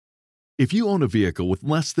If you own a vehicle with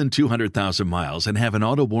less than 200,000 miles and have an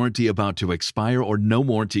auto warranty about to expire or no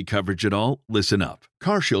warranty coverage at all, listen up.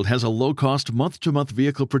 CarShield has a low-cost month-to-month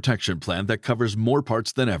vehicle protection plan that covers more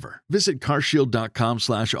parts than ever. Visit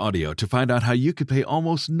carshield.com/audio to find out how you could pay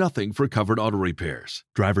almost nothing for covered auto repairs.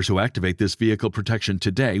 Drivers who activate this vehicle protection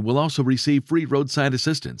today will also receive free roadside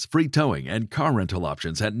assistance, free towing, and car rental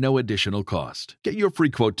options at no additional cost. Get your free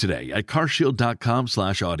quote today at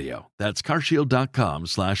carshield.com/audio. That's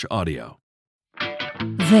carshield.com/audio.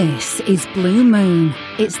 This is Blue Moon.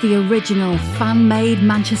 It's the original fan-made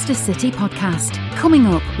Manchester City podcast. Coming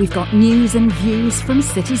up, we've got news and views from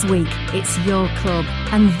City's Week. It's your club,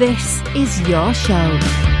 and this is your show.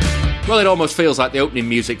 Well, it almost feels like the opening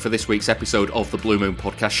music for this week's episode of the Blue Moon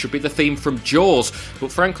podcast should be the theme from Jaws,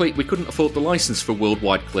 but frankly, we couldn't afford the licence for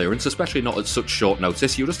worldwide clearance, especially not at such short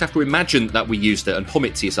notice. You'll just have to imagine that we used it and hum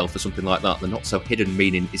it to yourself for something like that. The not-so-hidden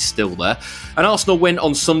meaning is still there. An Arsenal win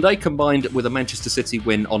on Sunday, combined with a Manchester City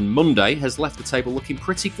win on Monday, has left the table looking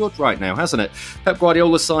pretty good right now, hasn't it? Pep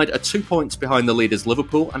Guardiola's side are 2 points behind the leaders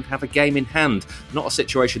Liverpool and have a game in hand. Not a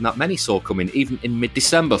situation that many saw coming, even in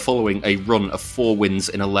mid-December, following a run of 4 wins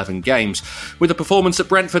in 11 games. With the performance at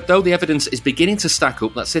Brentford, though, the evidence is beginning to stack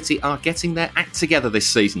up that City are getting their act together this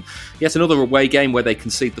season. Yet another away game where they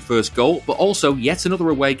concede the first goal, but also yet another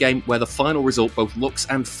away game where the final result both looks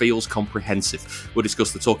and feels comprehensive. We'll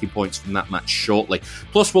discuss the talking points from that match shortly.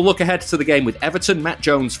 Plus, we'll look ahead to the game with Everton. Matt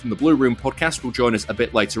Jones from the Blue Room podcast will join us a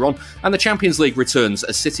bit later on. And the Champions League returns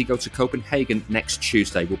as City go to Copenhagen next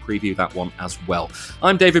Tuesday. We'll preview that one as well.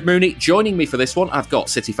 I'm David Mooney. Joining me for this one, I've got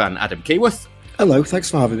City fan Adam Keyworth. Hello, thanks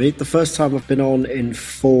for having me. The first time I've been on in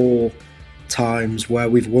 4 times where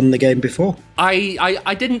we've won the game before.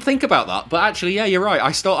 I didn't think about that, but actually, yeah, you're right.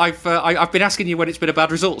 I've been asking you when it's been a bad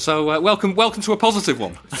result, so welcome to a positive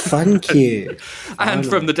one. Thank you. And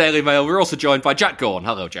from the Daily Mail, we're also joined by Jack Gorn.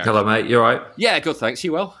 Hello, Jack. Hello, mate. You all right? Yeah, good, thanks.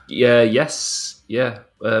 You well? Yeah, yes, yeah.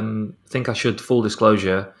 Think I should, full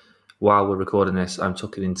disclosure, while we're recording this, I'm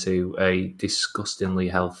tucking into a disgustingly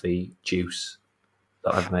healthy juice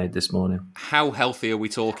that I've made this morning. How healthy are we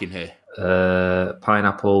talking here?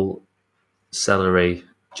 Pineapple, celery,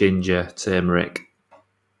 ginger, turmeric,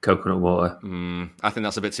 coconut water. I think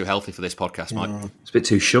that's a bit too healthy for this podcast, Mike. It's a bit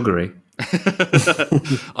too sugary.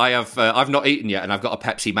 I've not eaten yet, and I've got a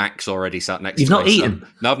Pepsi Max already sat next You've to me. You've not eaten?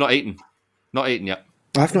 No, I've not eaten. Not eaten yet.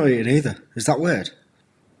 I've not eaten either. Is that weird?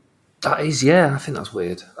 That is, yeah. I think that's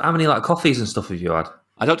weird. How many coffees and stuff have you had?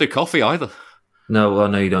 I don't do coffee either. No, well,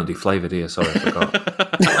 no, you don't do flavour, do you? Sorry, I forgot.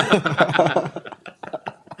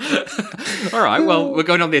 All right, well, we're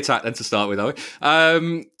going on the attack then to start with, are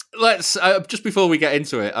we? Let's just before we get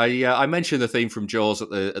into it, I mentioned the theme from Jaws at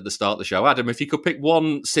the start of the show. Adam, if you could pick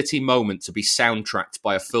one City moment to be soundtracked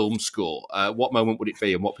by a film score, what moment would it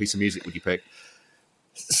be, and what piece of music would you pick?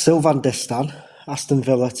 Sylvan Distan, Aston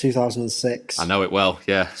Villa, 2006. I know it well,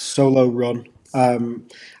 yeah. Solo run,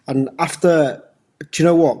 and after. Do you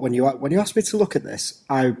know what? When you asked me to look at this,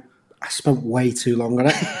 I spent way too long on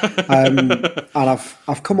it, and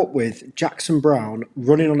I've come up with Jackson Brown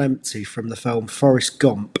running on empty from the film Forrest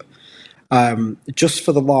Gump, just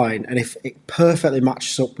for the line, and if it perfectly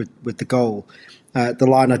matches up with the goal, the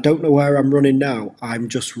line, "I don't know where I'm running now, I'm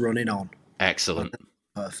just running on." Excellent,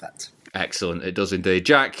 perfect. Excellent, it does indeed.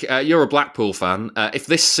 Jack, you're a Blackpool fan. If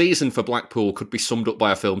this season for Blackpool could be summed up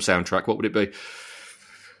by a film soundtrack, what would it be?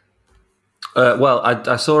 Well,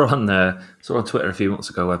 I saw on Twitter a few months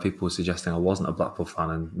ago where people were suggesting I wasn't a Blackpool fan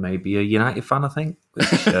and maybe a United fan, I think,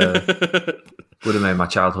 which would have made my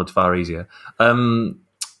childhood far easier. Where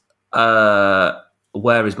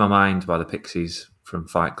Is My Mind by the Pixies from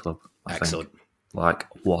Fight Club, I Excellent. Think.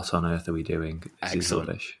 What on earth are we doing? This Excellent. Is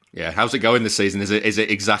rubbish. Yeah, how's it going this season? Is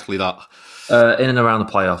it exactly that? In and around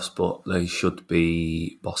the playoffs, but they should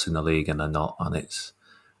be bossing the league and they're not, and it's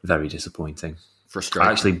very disappointing.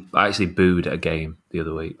 Frustrating. I actually booed at a game the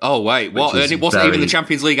other week. Oh, wait, what? And it wasn't even the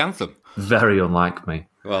Champions League anthem? Very unlike me.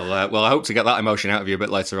 Well, I hope to get that emotion out of you a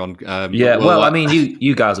bit later on. I mean,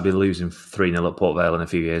 you guys will be losing 3-0 at Port Vale in a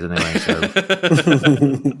few years anyway. So.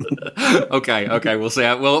 Okay, we'll see.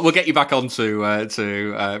 We'll get you back on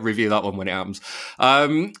to review that one when it happens.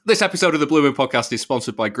 This episode of the Blue Moon Podcast is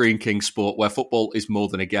sponsored by Green King Sport, where football is more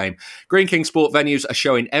than a game. Green King Sport venues are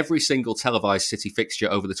showing every single televised City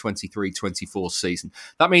fixture over the 23-24 season.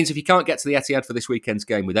 That means if you can't get to the Etihad for this weekend's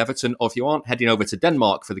game with Everton, or if you aren't heading over to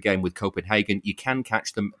Denmark for the game with Copenhagen, you can catch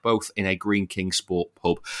catch them both in a Green King Sport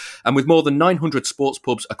pub. And with more than 900 sports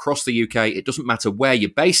pubs across the UK, it doesn't matter where you're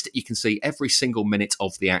based, you can see every single minute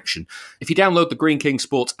of the action. If you download the Green King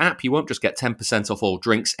Sports app, you won't just get 10% off all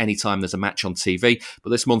drinks anytime there's a match on TV, but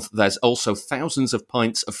this month there's also thousands of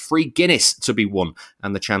pints of free Guinness to be won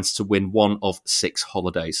and the chance to win one of 6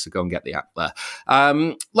 holidays. So go and get the app there.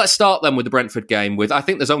 Let's start then with the Brentford game with, I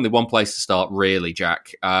think there's only one place to start really,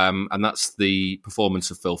 Jack, and that's the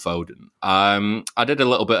performance of Phil Foden. I did a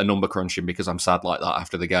little bit of number crunching because I'm sad like that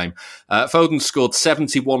after the game. Foden scored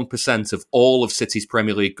 71% of all of City's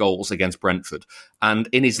Premier League goals against Brentford, and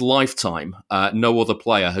in his lifetime, no other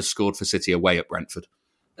player has scored for City away at Brentford.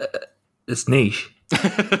 It's niche.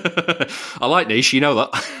 I like niche, you know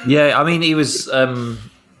that. Yeah, I mean, he was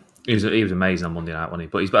amazing on Monday night, wasn't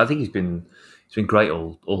he? But I think he's been great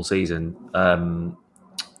all season.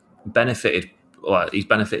 He's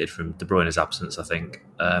benefited from De Bruyne's absence, I think,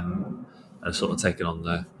 and sort of taken on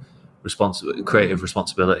the creative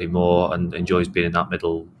responsibility more and enjoys being in that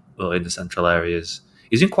middle or in the central areas.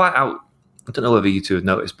 He's been quite out. I don't know whether you two have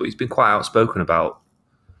noticed, but he's been quite outspoken about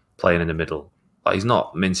playing in the middle. Like, he's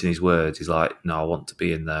not mincing his words. He's like, no, I want to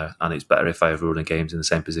be in there, and it's better if I have running games in the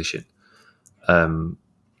same position,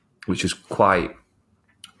 which was quite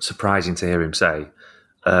surprising to hear him say.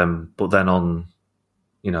 But then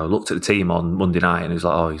looked at the team on Monday night and he was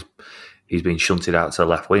like, oh, he's been shunted out to the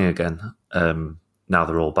left wing again. Now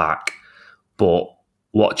they're all back. But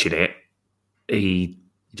watching it, he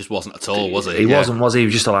just wasn't at all, was he? He wasn't, was he? He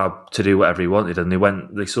was just allowed to do whatever he wanted, and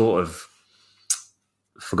they sort of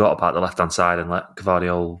forgot about the left-hand side and let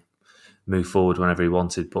Gvardiol move forward whenever he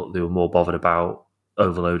wanted, but they were more bothered about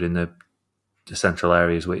overloading the central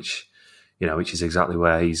areas, which is exactly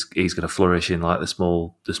where he's going to flourish in, like the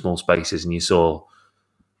small spaces. And you saw,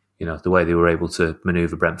 the way they were able to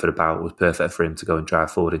manoeuvre Brentford about was perfect for him to go and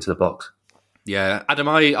drive forward into the box. Yeah, Adam,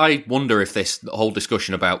 I wonder if this whole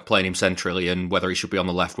discussion about playing him centrally and whether he should be on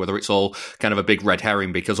the left, whether it's all kind of a big red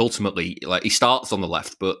herring, because ultimately, like, he starts on the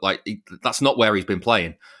left, but that's not where he's been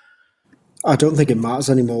playing. I don't think it matters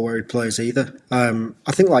anymore where he plays either.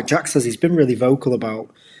 I think, like Jack says, he's been really vocal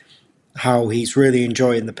about how he's really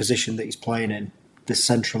enjoying the position that he's playing in, this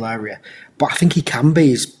central area. But I think he can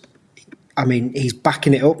be. He's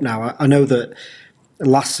backing it up now. I know that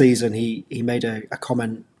last season he made a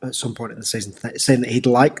comment at some point in the season saying that he'd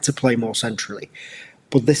like to play more centrally.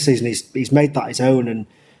 But this season he's made that his own. And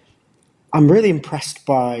I'm really impressed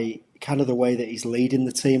by kind of the way that he's leading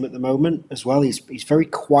the team at the moment as well. He's very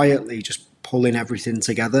quietly just pulling everything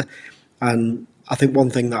together. And I think one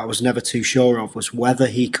thing that I was never too sure of was whether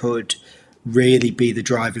he could really be the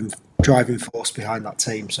driving force behind that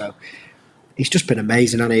team. So he's just been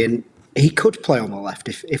amazing, hasn't he? And he could play on the left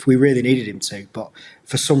if we really needed him to, but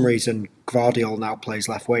for some reason Gvardiol now plays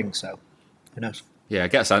left wing, so who knows? Yeah,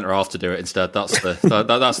 get a centre half to do it instead. That's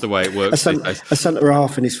the way it works. A centre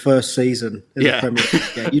half in his first season in the Premier League.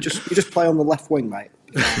 Yeah, you just play on the left wing, mate.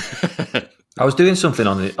 I was doing something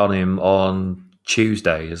on him on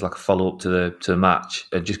Tuesday as like a follow up to the match,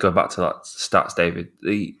 and just going back to that stats, David.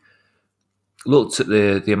 He looked at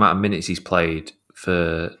the amount of minutes he's played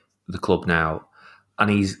for the club now, and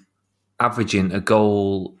he's averaging a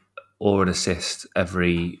goal or an assist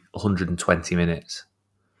every 120 minutes,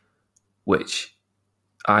 which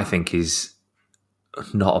I think is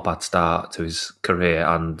not a bad start to his career,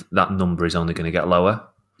 and that number is only going to get lower.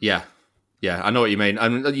 Yeah, I know what you mean.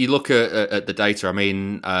 And you look at the data. I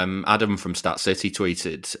mean, Adam from Stat City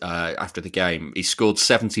tweeted after the game, he scored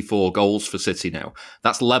 74 goals for City now.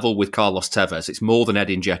 That's level with Carlos Tevez. It's more than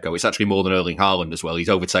Edin Dzeko. It's actually more than Erling Haaland as well. He's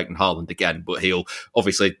overtaken Haaland again, but he'll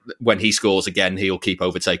obviously, when he scores again, he'll keep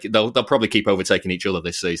overtaking. They'll probably keep overtaking each other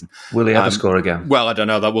this season. Will he ever score again? Well, I don't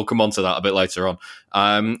know. That we'll come on to that a bit later on.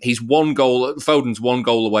 He's Foden's one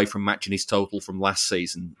goal away from matching his total from last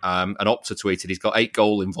season. And Opta tweeted he's got 8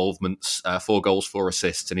 goal involvements. 4 goals, 4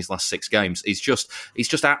 assists in his last 6 games. He's just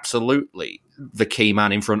absolutely the key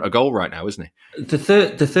man in front of goal right now, isn't he? The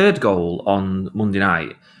third goal on Monday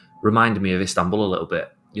night reminded me of Istanbul a little bit.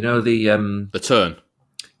 You know, the turn.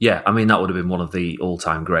 Yeah, I mean, that would have been one of the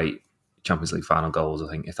all-time great Champions League final goals, I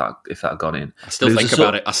think, if that had gone in. I still think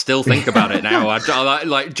about it. I still think about it now.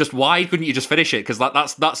 Just why couldn't you just finish it? Because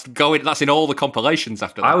that's in all the compilations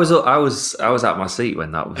after that. I was at my seat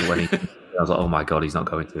when he. I was like, oh my God, he's not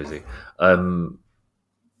going to, is he?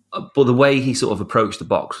 But the way he sort of approached the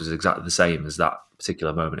box was exactly the same as that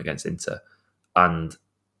particular moment against Inter. And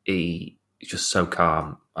he's just so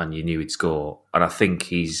calm, and you knew he'd score. And I think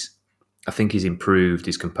he's improved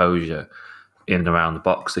his composure in and around the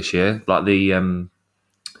box this year. Like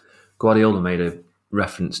Guardiola made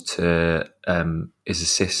reference to his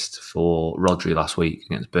assist for Rodri last week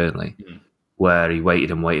against Burnley, where he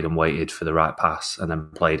waited and waited and waited for the right pass and then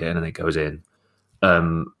played it in and it goes in.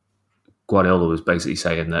 Guardiola was basically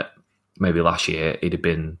saying that maybe last year he'd have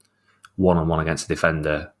been one-on-one against a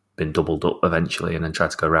defender, been doubled up eventually, and then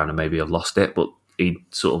tried to go around and maybe have lost it. But he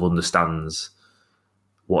sort of understands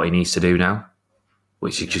what he needs to do now,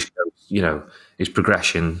 which he just, his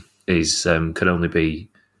progression is can only be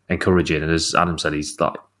encouraging. And as Adam said, he's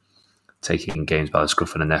like taking games by the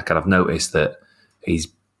scruff of the neck. And I've noticed that he's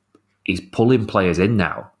pulling players in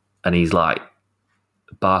now, and he's like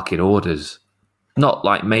barking orders, not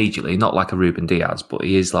like majorly, not like a Ruben Diaz, but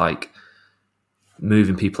he is like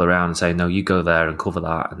moving people around and saying, no, you go there and cover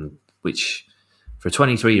that. And which for a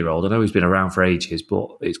 23-year-old, I know he's been around for ages, but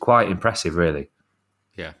it's quite impressive, really.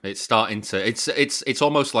 Yeah, it's starting to. It's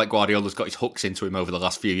almost like Guardiola's got his hooks into him over the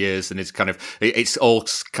last few years, and it's all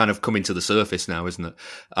kind of coming to the surface now, isn't it?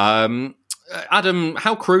 Adam,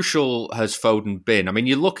 how crucial has Foden been? I mean,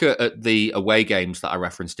 you look at the away games that I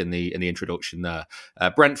referenced in the introduction there.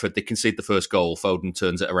 Brentford, they concede the first goal. Foden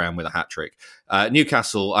turns it around with a hat-trick.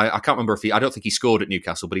 Newcastle, I can't remember I don't think he scored at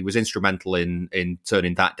Newcastle, but he was instrumental in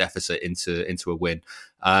turning that deficit into a win.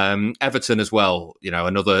 Everton as well,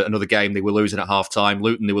 another game they were losing at half-time.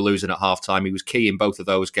 Luton, they were losing at half-time. He was key in both of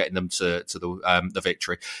those, getting them to the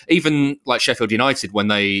victory. Even like Sheffield United, when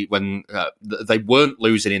they weren't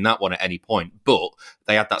losing in that one at any point, but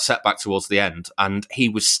they had that setback towards the end, and he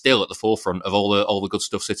was still at the forefront of all the good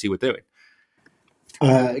stuff City were doing.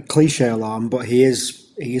 Cliche alarm, but he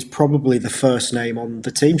is probably the first name on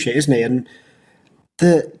the team sheet, isn't he? And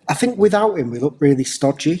I think without him, we look really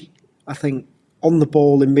stodgy. I think on the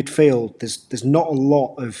ball in midfield, there's not a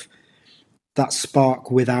lot of that spark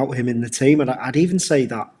without him in the team. And I'd even say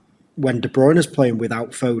that when De Bruyne is playing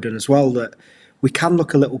without Foden as well, that we can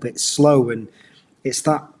look a little bit slow, and it's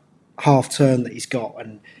that half turn that he's got,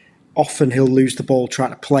 and often he'll lose the ball trying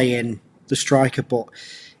to play in the striker, but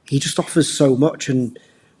he just offers so much. And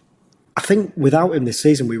I think without him this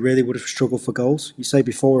season, we really would have struggled for goals. You say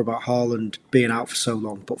before about Haaland being out for so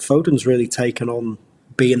long, but Foden's really taken on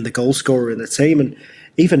being the goal scorer in the team. And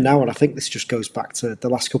even now, and I think this just goes back to the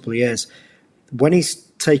last couple of years, when he's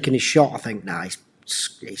taken his shot, I think,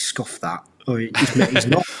 he's scuffed that. Or he's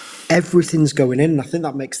not. Everything's going in, and I think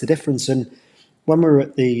that makes the difference. And when we were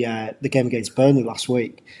at the game against Burnley last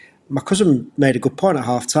week, my cousin made a good point at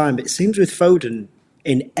half-time. It seems with Foden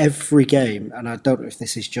in every game, and I don't know if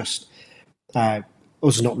this is just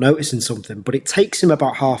us not noticing something, but it takes him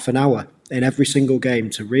about half an hour in every single game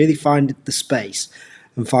to really find the space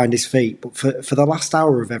and find his feet. But for the last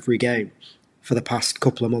hour of every game, for the past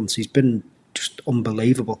couple of months, he's been just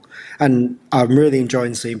unbelievable. And I'm really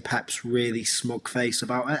enjoying seeing Pep's really smug face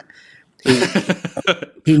about it.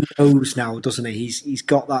 He knows now, doesn't he? He's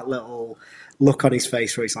got that little look on his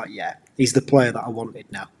face where he's like, yeah, he's the player that I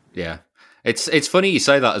wanted now. Yeah. It's funny you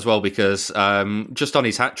say that as well, because just on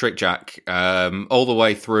his hat-trick, Jack, all the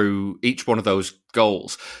way through each one of those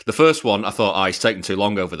goals, the first one, I thought, he's taking too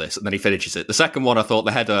long over this, and then he finishes it. The second one, I thought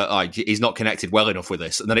the header, he's not connected well enough with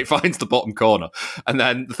this, and then it finds the bottom corner. And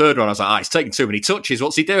then the third one, I was like, he's taking too many touches,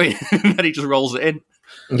 what's he doing? And then he just rolls it in.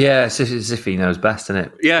 Yeah, it's as if he knows best, isn't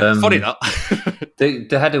it? Yeah, funny that.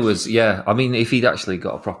 The header was, I mean, if he'd actually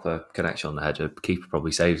got a proper connection on the header, the keeper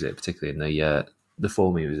probably saves it, particularly in the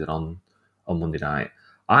form he was in on Monday night.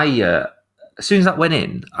 As soon as that went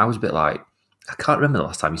in, I was a bit like, I can't remember the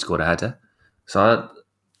last time he scored a header. So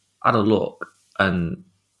I had a look, and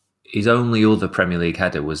his only other Premier League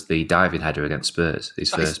header was the diving header against Spurs.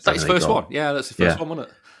 His first one. Yeah, that's the first one, wasn't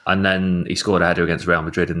it? And then he scored a header against Real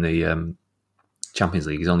Madrid in the Champions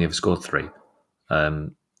League. He's only ever scored 3.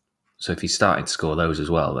 So if he's starting to score those as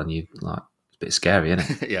well, then you like, it's a bit scary,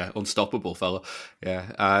 isn't it? Yeah, unstoppable fella.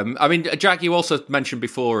 Yeah. I mean, Jack, you also mentioned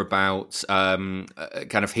before about kind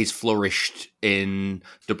of his flourished in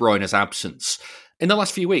De Bruyne's absence. In the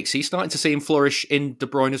last few weeks, he's starting to see him flourish in De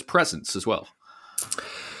Bruyne's presence as well.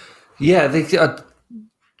 Yeah, I think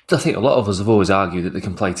a lot of us have always argued that they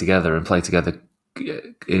can play together and play together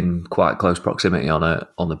in quite close proximity on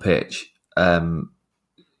the pitch.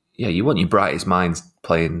 You want your brightest minds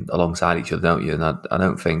playing alongside each other, don't you? And I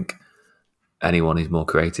don't think anyone is more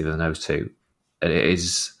creative than those two. And it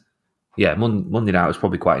is, Monday night was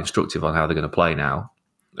probably quite instructive on how they're going to play now.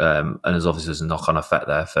 And there's obviously a knock-on effect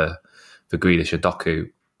there for Grealish and Doku.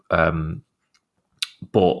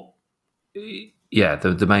 But yeah,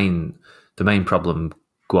 the main problem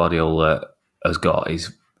Guardiola has got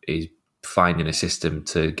is finding a system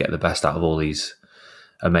to get the best out of all these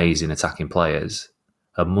amazing attacking players.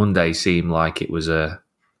 And Monday seemed like it was a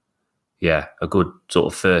good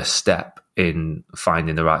sort of first step in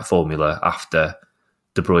finding the right formula after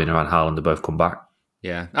De Bruyne and Haaland have both come back.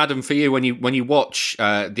 Yeah, Adam, for you, when you watch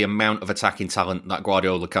the amount of attacking talent that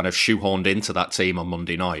Guardiola kind of shoehorned into that team on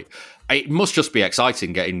Monday night, it must just be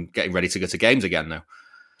exciting getting ready to go to games again now.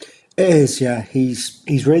 It is, yeah.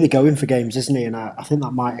 He's really going for games, isn't he? And I think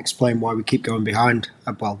that might explain why we keep going behind.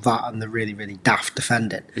 Well, that and the really, really daft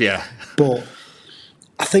defending. Yeah. But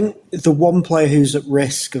I think the one player who's at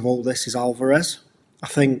risk of all this is Alvarez. I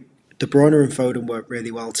think De Bruyne and Foden work really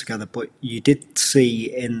well together, but you did see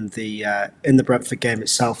in the Brentford game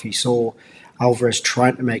itself, you saw Alvarez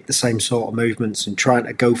trying to make the same sort of movements and trying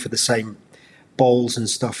to go for the same balls and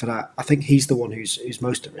stuff. And I think he's the one who's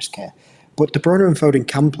most at risk here. But De Bruyne and Foden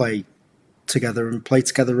can play together and play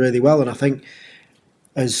together really well. And I think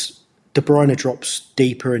as De Bruyne drops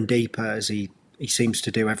deeper and deeper, as he seems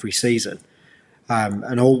to do every season,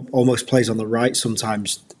 and almost plays on the right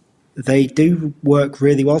sometimes, they do work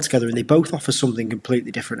really well together, and they both offer something completely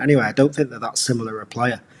different. Anyway, I don't think they're that similar a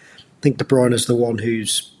player. I think De Bruyne is the one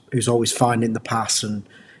who's always finding the pass, and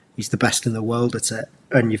he's the best in the world at it.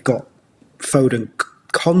 And you've got Foden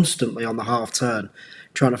constantly on the half turn,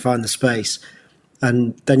 trying to find the space.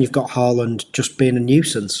 And then you've got Haaland just being a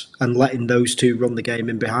nuisance and letting those two run the game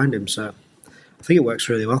in behind him. So I think it works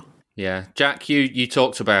really well. Yeah, Jack, you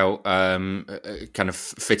talked about kind of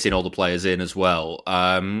fitting all the players in as well,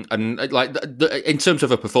 and like in terms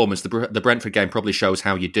of a performance, the Brentford game probably shows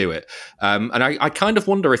how you do it. And I kind of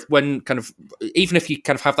wonder if even if you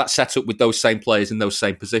kind of have that set up with those same players in those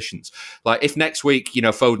same positions, like if next week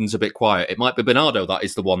Foden's a bit quiet, it might be Bernardo that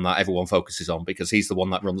is the one that everyone focuses on because he's the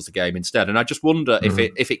one that runs the game instead. And I just wonder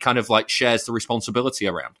if it kind of like shares the responsibility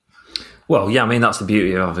around. Well, yeah, I mean that's the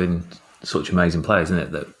beauty of having such amazing players, isn't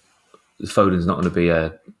it? That Foden's not going to be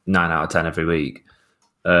a 9 out of 10 every week.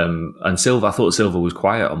 And Silva, I thought Silva was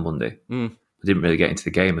quiet on Monday. He didn't really get into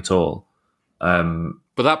the game at all. But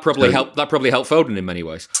that probably helped. That probably helped Foden in many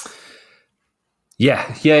ways.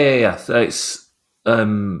 Yeah. It's,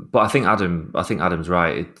 but I think Adam's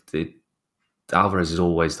right. Alvarez is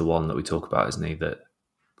always the one that we talk about, isn't he? That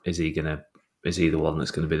is he the one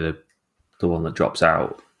that's going to be the one that drops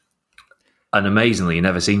out? And amazingly, he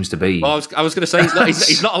never seems to be. Well, I was going to say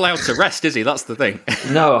he's not allowed to rest, is he? That's the thing.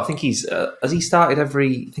 No, I think he's. Has he started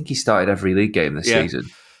every? I think he started every league game this season.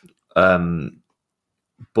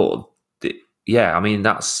 But yeah, I mean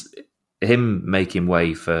that's him making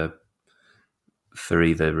way for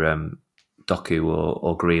either Doku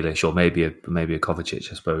or Grealish or maybe a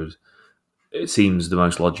Kovacic, I suppose. It seems the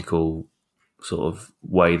most logical sort of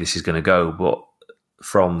way this is going to go. But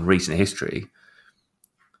from recent history.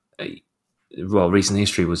 Well, recent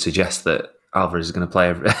history would suggest that Alvarez is going to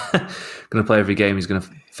play every game. He's going to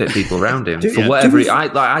fit people around him for whatever.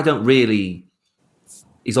 I don't really.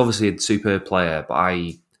 He's obviously a superb player, but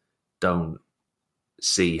I don't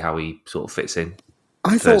see how he sort of fits in.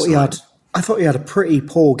 I thought he had a pretty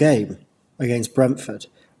poor game against Brentford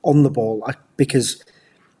on the ball because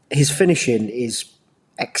his finishing is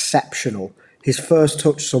exceptional. His first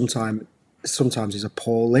touch sometimes is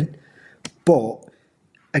appalling, but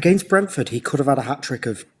against Brentford, he could have had a hat-trick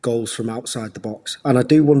of goals from outside the box. And I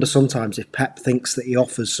do wonder sometimes if Pep thinks that he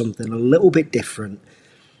offers something a little bit different.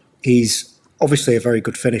 He's obviously a very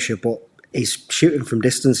good finisher, but his shooting from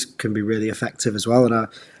distance can be really effective as well. And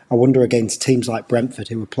I wonder against teams like Brentford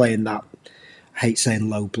who are playing that, I hate saying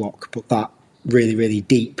low block, but that really, really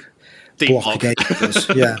deep block against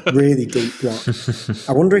us. Yeah, really deep block.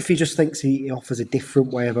 I wonder if he just thinks he offers a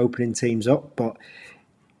different way of opening teams up, but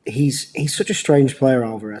he's such a strange player,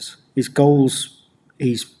 Alvarez. His goals,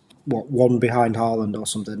 he's one behind Haaland or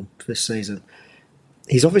something this season.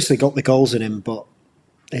 He's obviously got the goals in him, but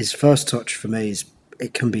his first touch for me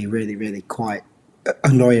it can be really, really quite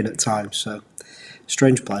annoying at times. So,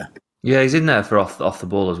 strange player. Yeah, he's in there for off the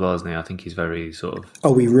ball as well, isn't he? I think he's very sort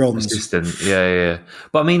of he runs. Persistent. Yeah.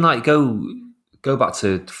 But I mean, like go back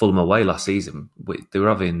to Fulham away last season. They were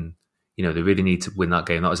having. They really need to win that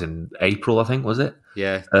game. That was in April, I think, was it?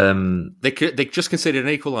 Yeah. They just conceded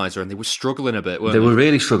an equaliser and they were struggling a bit, weren't they? They were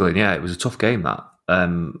really struggling, yeah. It was a tough game, that.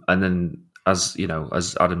 And then, as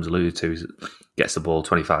Adams alluded to, he gets the ball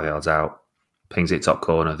 25 yards out, pings it top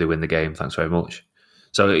corner, they win the game, thanks very much.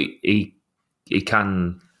 So he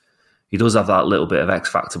does have that little bit of X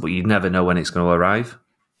factor, but you never know when it's going to arrive.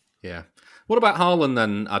 Yeah. What about Haaland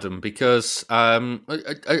then, Adam? Because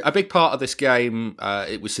a big part of this game,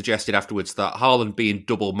 it was suggested afterwards that Haaland being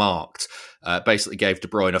double marked basically gave De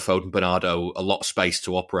Bruyne, Foden, Bernardo a lot of space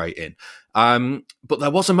to operate in. But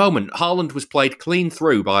there was a moment, Haaland was played clean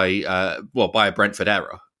through by a Brentford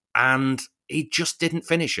error, and he just didn't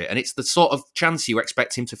finish it. And it's the sort of chance you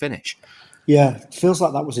expect him to finish. Yeah, it feels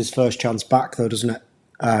like that was his first chance back, though, doesn't it?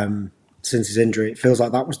 Since his injury, it feels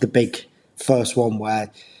like that was the big first one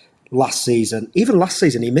where even last season,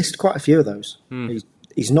 he missed quite a few of those.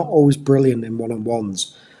 He's not always brilliant in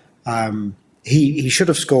one-on-ones. He should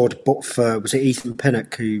have scored, but for, was it Ethan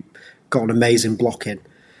Pinnock who got an amazing block in,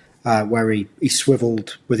 where he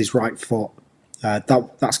swiveled with his right foot.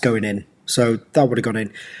 That's going in. So that would have gone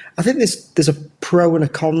in. I think there's a pro and a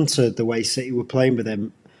con to the way City were playing with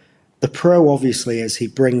him. The pro, obviously, is he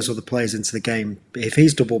brings other players into the game. If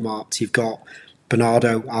he's double marked, you've got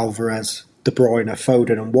Bernardo, Alvarez, De Bruyne,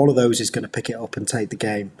 Foden, and one of those is going to pick it up and take the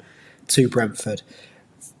game to Brentford.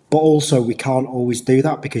 But also, we can't always do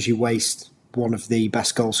that because you waste one of the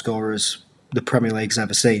best goal scorers the Premier League's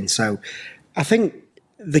ever seen. So I think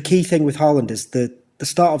the key thing with Haaland is the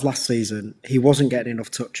start of last season, he wasn't getting enough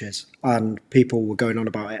touches, and people were going on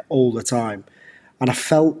about it all the time. And I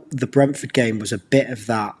felt the Brentford game was a bit of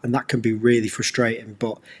that, and that can be really frustrating.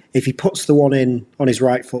 But if he puts the one in on his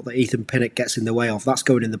right foot that Ethan Pinnock gets in the way of, that's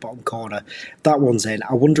going in the bottom corner. That one's in.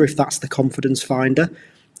 I wonder if that's the confidence finder.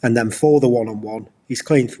 And then for the one-on-one, he's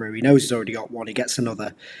clean through. He knows he's already got one. He gets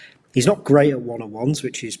another. He's not great at one-on-ones,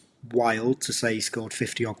 which is wild to say he scored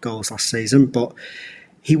 50-odd goals last season. But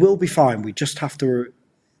he will be fine. We just have to...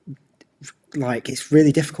 it's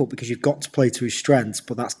really difficult because you've got to play to his strengths,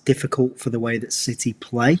 but that's difficult for the way that City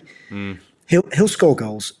play. He'll score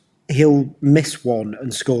goals. He'll miss one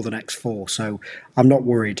and score the next four. So I'm not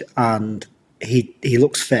worried. And he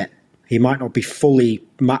looks fit. He might not be fully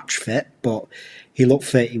match fit, but he looked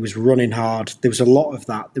fit. He was running hard. There was a lot of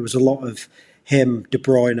that. There was a lot of him, De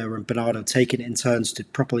Bruyne and Bernardo taking it in turns to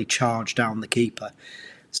properly charge down the keeper.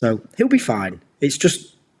 So he'll be fine. It's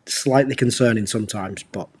just slightly concerning sometimes,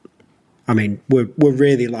 but I mean, we're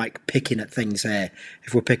really picking at things here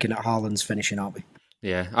if we're picking at Haaland's finishing, aren't we?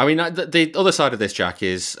 Yeah, I mean, the other side of this, Jack,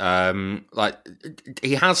 is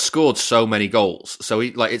he has scored so many goals, so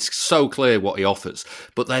it's so clear what he offers.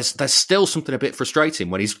 But there's still something a bit frustrating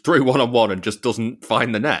when he's through one-on-one and just doesn't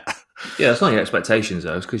find the net. Yeah, it's not your expectations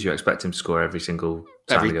though. It's because you expect him to score every single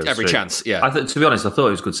time he goes every through. chance. Yeah, to be honest, I thought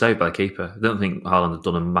it was a good save by the keeper. I don't think Haaland had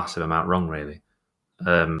done a massive amount wrong really,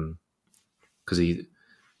 because the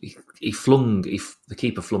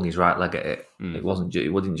keeper flung his right leg at it. It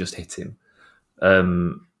wouldn't just hit him.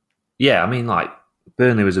 Yeah, I mean,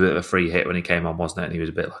 Burnley was a bit of a free hit when he came on, wasn't it? And he was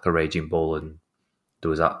a bit like a raging bull, and there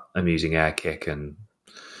was that amusing air kick and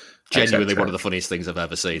genuinely one of the funniest things I've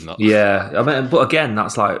ever seen. That. Yeah, I mean, but again,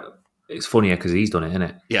 that's it's funnier because he's done it, isn't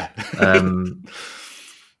it? Yeah.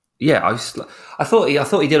 Yeah, I thought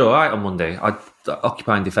he did all right on Monday.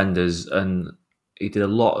 Occupying defenders, and he did a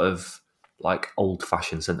lot of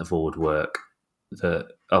old-fashioned centre-forward work that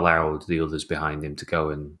allowed the others behind him to go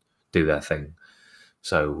and do their thing.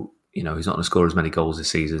 So, he's not going to score as many goals this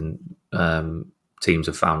season. Teams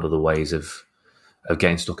have found other ways of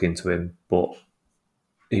getting stuck into him, but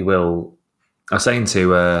he will. I was saying to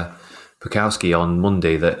Pukowski on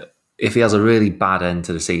Monday that if he has a really bad end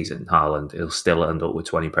to the season, Haaland, he'll still end up with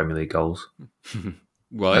 20 Premier League goals.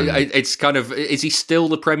 Well, it's kind of, is he still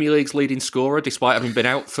the Premier League's leading scorer despite having been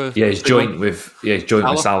out for? Yeah, he's joint with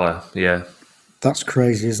Salah. Yeah, that's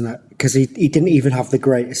crazy, isn't it? Because he didn't even have the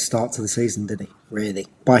greatest start to the season, did he? Really,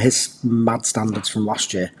 by his mad standards from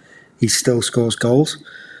last year, he still scores goals.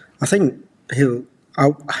 I think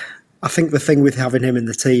I think the thing with having him in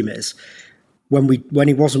the team is when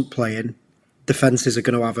he wasn't playing, defences are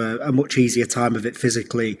going to have a much easier time of it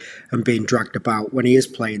physically and being dragged about. When he is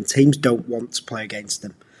playing, teams don't want to play against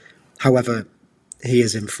him. However, he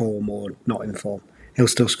is in form or not in form, he'll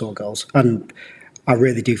still score goals. And I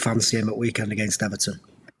really do fancy him at weekend against Everton.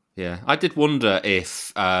 Yeah, I did wonder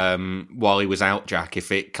if, while he was out, Jack,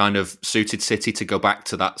 if it kind of suited City to go back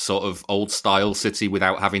to that sort of old-style City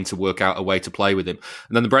without having to work out a way to play with him.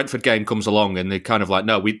 And then the Brentford game comes along and they're kind of like,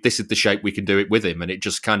 no, this is the shape we can do it with him. And it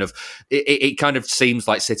just kind of, it kind of seems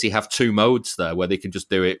like City have two modes there where they can just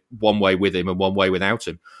do it one way with him and one way without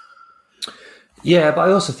him. Yeah, but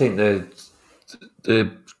I also think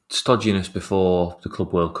the stodginess before the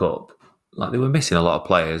Club World Cup, they were missing a lot of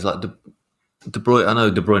players. De Bruyne, I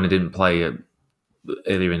know De Bruyne didn't play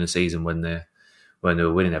earlier in the season when they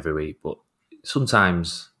were winning every week, but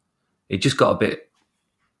sometimes it just got a bit.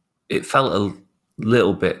 It felt a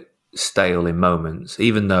little bit stale in moments,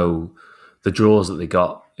 even though the draws that they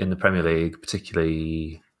got in the Premier League,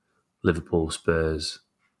 particularly Liverpool, Spurs,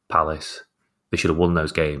 Palace, they should have won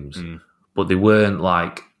those games, but they weren't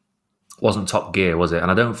wasn't top gear, was it?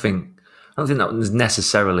 And I don't think that was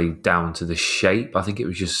necessarily down to the shape. I think it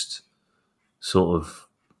was just sort of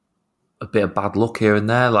a bit of bad luck here and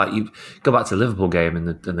there. You go back to the Liverpool game and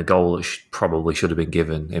the goal that probably should have been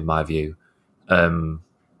given, in my view.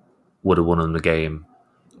 would have won them the game.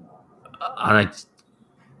 And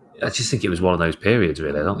I just think it was one of those periods,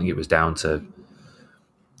 really. I don't think it was down to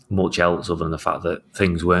much else other than the fact that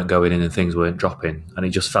things weren't going in and things weren't dropping. And it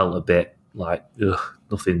just felt a bit like,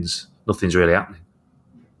 nothing's really happening.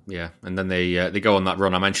 Yeah, and then they go on that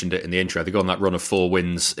run. I mentioned it in the intro. They go on that run of 4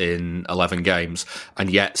 wins in 11 games, and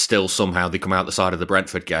yet still somehow they come out the side of the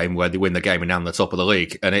Brentford game where they win the game and now the top of the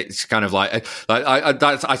league. And it's kind of like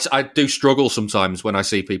I do struggle sometimes when I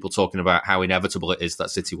see people talking about how inevitable it is that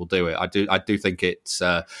City will do it. I do think it's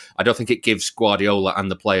I don't think it gives Guardiola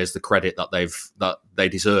and the players the credit that they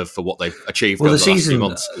deserve for what they've achieved over the last few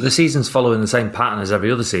months. The season's following the same pattern as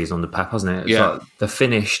every other season under Pep, hasn't it? It's like they're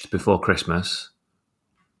finished before Christmas.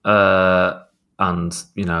 And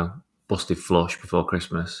busted flush before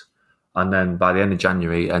Christmas, and then by the end of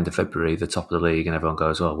January, end of February, the top of the league, and everyone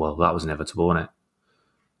goes, "Oh well, that was inevitable, wasn't it?"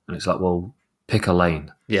 And it's like, well, pick a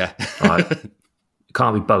lane. Yeah, right? It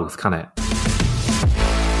can't be both, can it?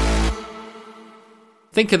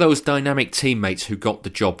 Think of those dynamic teammates who got the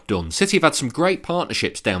job done. City have had some great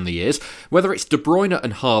partnerships down the years, whether it's De Bruyne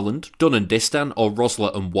and Haaland, Dunn and Distan, or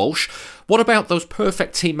Rosler and Walsh. What about those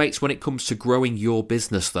perfect teammates when it comes to growing your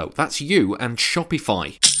business, though? That's you and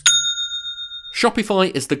Shopify. Shopify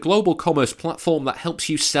is the global commerce platform that helps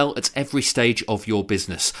you sell at every stage of your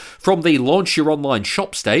business. From the launch your online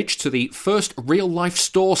shop stage to the first real-life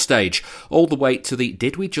store stage, all the way to the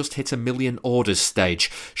did we just hit 1 million orders stage.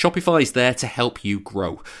 Shopify is there to help you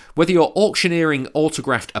grow. Whether you're auctioneering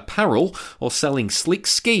autographed apparel or selling sleek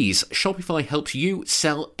skis, Shopify helps you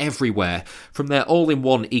sell everywhere. From their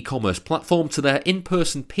all-in-one e-commerce platform to their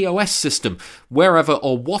in-person POS system, wherever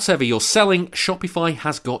or whatever you're selling, Shopify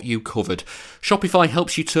has got you covered. Shopify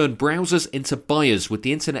helps you turn browsers into buyers with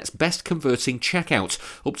the internet's best converting checkout,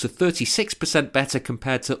 up to 36% better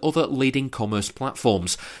compared to other leading commerce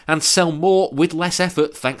platforms. And sell more with less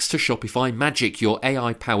effort thanks to Shopify Magic, your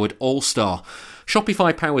AI-powered all-star.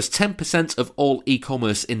 Shopify powers 10% of all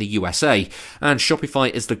e-commerce in the USA, and Shopify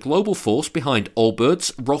is the global force behind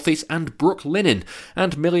Allbirds, Rothy's and Brooklinen,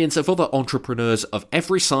 and millions of other entrepreneurs of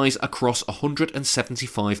every size across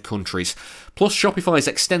 175 countries. Plus, Shopify's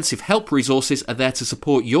extensive help resources are there to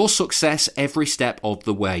support your success every step of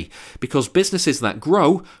the way. Because businesses that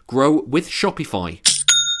grow, grow with Shopify.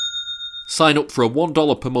 Sign up for a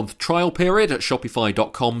 $1 per month trial period at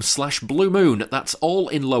shopify.com/bluemoon. That's all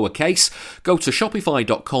in lowercase. Go to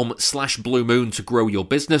shopify.com/bluemoon to grow your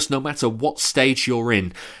business no matter what stage you're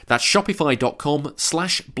in. That's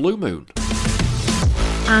shopify.com/bluemoon.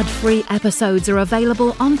 Ad-free episodes are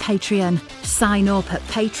available on Patreon. Sign up at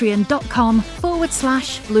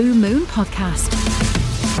patreon.com/Blue Moon Podcast.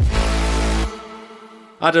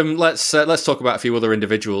 Adam, let's talk about a few other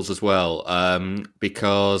individuals as well,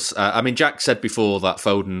 because Jack said before that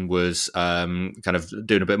Foden was kind of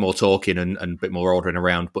doing a bit more talking and a bit more ordering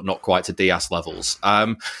around, but not quite to Diaz levels.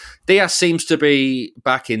 Diaz seems to be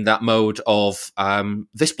back in that mode of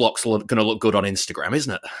this block's going to look good on Instagram,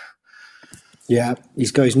 isn't it? Yeah,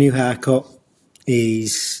 he's got his new haircut.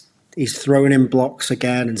 He's throwing in blocks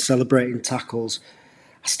again and celebrating tackles.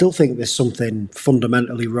 I still think there's something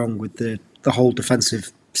fundamentally wrong with the whole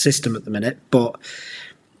defensive system at the minute, but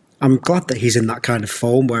I'm glad that he's in that kind of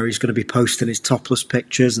form where he's going to be posting his topless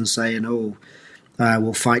pictures and saying, we'll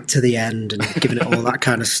fight to the end and giving it all that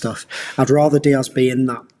kind of stuff. I'd rather Diaz be in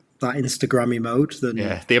that Instagrammy mode than...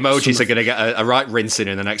 Yeah, the emojis are going to get a right rinsing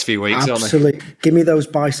in the next few weeks, absolutely. Aren't they? Give me those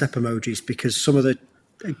bicep emojis, because some of the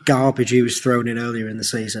garbage he was thrown in earlier in the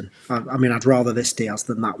season, I'd rather this Diaz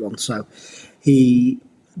than that one. So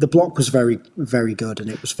the block was very, very good, and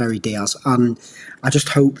it was very Diaz. And I just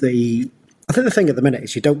hope that I think the thing at the minute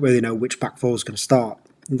is you don't really know which back four is going to start.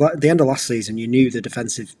 At the end of last season, you knew the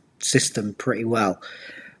defensive system pretty well.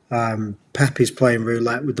 Pep is playing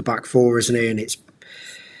roulette with the back four, isn't he? And it's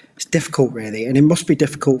difficult, really. And it must be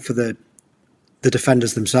difficult for the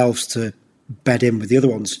defenders themselves to bed in with the other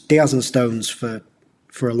ones. Diaz and Stones, for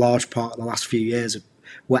a large part of the last few years,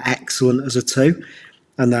 were excellent as a two.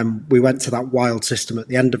 And then we went to that wild system at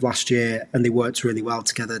the end of last year, and they worked really well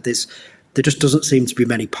together. There just doesn't seem to be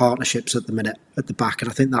many partnerships at the minute at the back,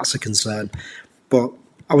 and I think that's a concern. But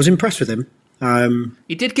I was impressed with him.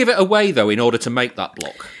 He did give it away, though, in order to make that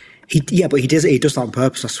block. He does that on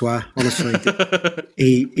purpose, I swear, honestly.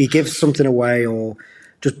 he gives something away or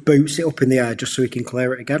just boots it up in the air just so he can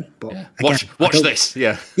clear it again. But yeah. Again, watch this,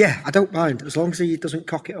 yeah. Yeah, I don't mind. As long as he doesn't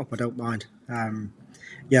cock it up, I don't mind.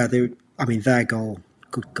 Their goal...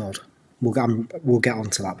 Good God, we'll get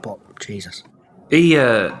onto that. But Jesus,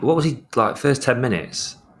 what was he like? First 10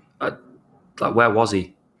 minutes, where was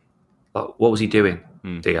he? What was he doing,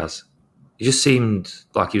 Diaz? He just seemed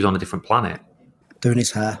like he was on a different planet. doing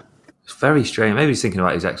his hair. It's very strange. Maybe he's thinking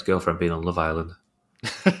about his ex-girlfriend being on Love Island.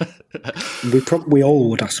 We all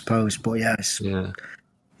would, I suppose, but yeah.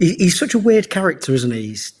 He's such a weird character, isn't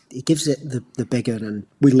he? He gives it the big un, and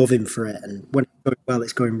we love him for it. And when it's going well,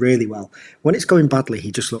 it's going really well. When it's going badly,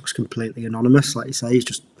 he just looks completely anonymous. Like you say, he's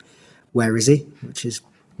just, where is he? Which is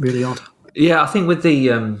really odd. Yeah, I think with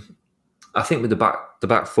the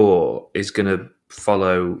back four is going to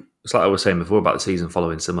follow. It's like I was saying before about the season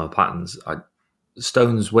following similar patterns.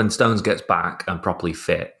 When Stones gets back and properly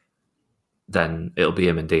fit, then it'll be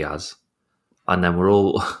him and Diaz, and then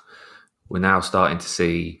we're now starting to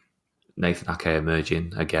see Nathan Ake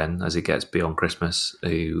emerging again as it gets beyond Christmas,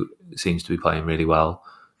 who seems to be playing really well.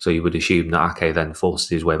 So you would assume that Ake then forces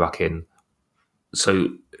his way back in. So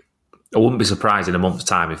I wouldn't be surprised in a month's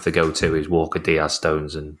time if the go-to is Walker, Diaz,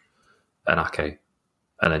 Stones, and Ake,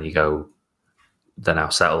 and then you go, they're now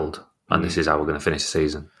settled, and this is how we're going to finish the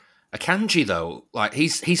season. Akanji, though, like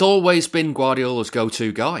he's always been Guardiola's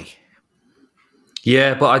go-to guy.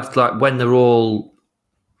 Yeah, but I'd like when they're all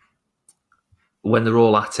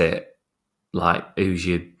at it, like who is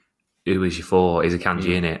your four? Is Akanji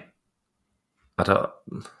in it? I don't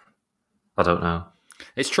know.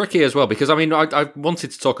 It's tricky as well because, I mean, I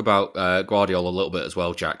wanted to talk about Guardiola a little bit as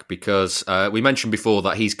well, Jack, because we mentioned before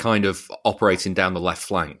that he's kind of operating down the left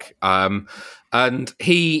flank. And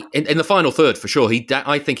he, in the final third, for sure,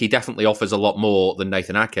 I think he definitely offers a lot more than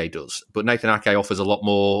Nathan Ake does. But Nathan Ake offers a lot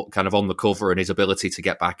more kind of on the cover and his ability to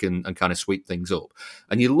get back and kind of sweep things up.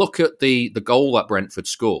 And you look at the goal that Brentford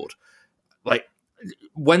scored, like,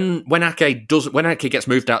 when Ake gets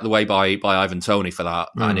moved out of the way by Ivan Toney for that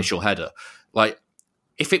initial header, like,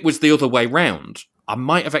 if it was the other way round, I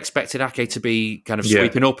might have expected Ake to be kind of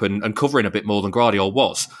sweeping up and covering a bit more than Guardiola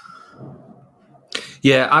was.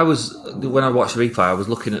 Yeah, when I watched the replay, I was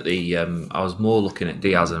looking at I was more looking at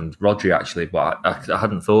Diaz and Rodri actually, but I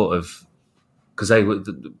hadn't thought of, because they were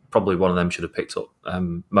probably one of them should have picked up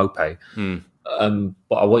Mopé.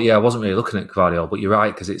 But I wasn't really looking at Guardiola. But you're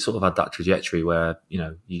right, because it sort of had that trajectory where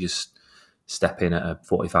you just step in at a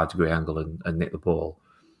 45-degree angle and nick the ball.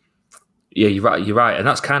 Yeah, you're right, and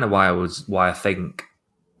that's kind of why I think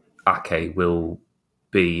Ake will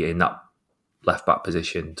be in that left back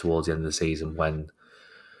position towards the end of the season when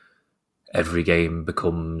every game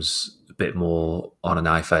becomes a bit more on a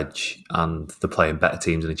knife edge and they're playing better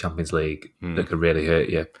teams in the Champions League that can really hurt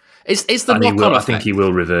you. Is the knock-on effect? I think he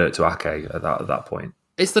will revert to Ake at that point.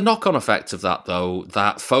 Is the knock-on effect of that, though,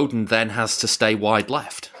 that Foden then has to stay wide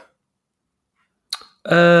left?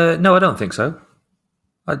 No, I don't think so.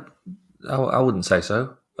 I wouldn't say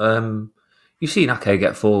so. You've seen Ake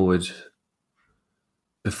get forward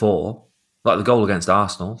before, like the goal against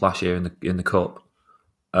Arsenal last year in the cup.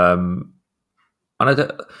 And I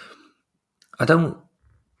don't.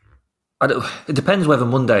 It depends whether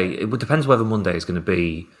Monday. It depends whether Monday is going to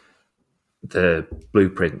be the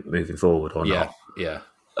blueprint moving forward or not. Yeah.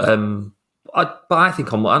 But I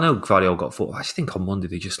think I know Guardiola got forward. I just think on Monday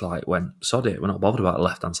they just went sod it. We're not bothered about the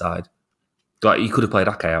left hand side. Like, you could have played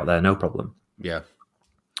Ake out there, no problem. Yeah.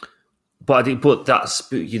 But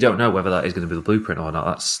you don't know whether that is going to be the blueprint or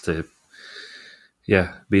not.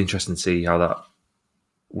 Be interesting to see how that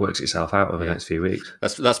works itself out over the next few weeks.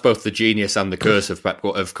 That's both the genius and the curse of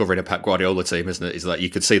covering a Pep Guardiola team, isn't it? Is that you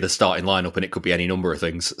could see the starting lineup and it could be any number of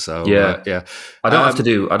things. So yeah. I don't have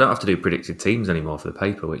to do predicted teams anymore for the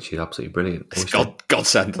paper, which is absolutely brilliant. It's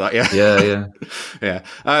godsend that, yeah. Yeah. Yeah.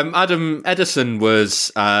 Adam Ederson was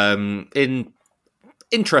in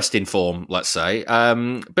interesting form, let's say.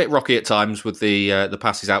 A bit rocky at times with the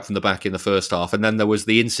passes out from the back in the first half, and then there was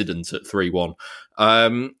the incident at 3-1.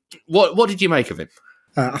 What did you make of him?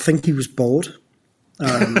 I think he was bored.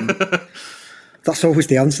 That's always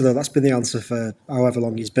the answer, though. That's been the answer for however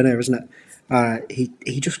long he's been here, isn't it?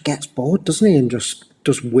 He just gets bored, doesn't he, and just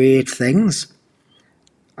does weird things.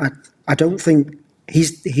 I don't think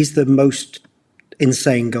he's the most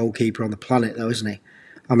insane goalkeeper on the planet, though, isn't he?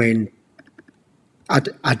 I mean,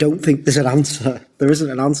 I don't think there's an answer. There isn't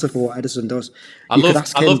an answer for what Ederson does. I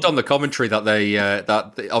loved on the commentary that they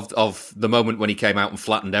of the moment when he came out and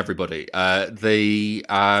flattened everybody. The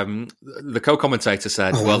co-commentator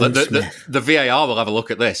said, the VAR will have a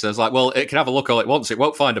look at this. I was like, well, it can have a look all it wants. It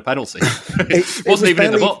won't find a penalty. It wasn't even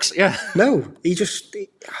in the box. Yeah. No, he's just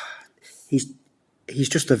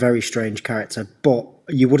a very strange character. But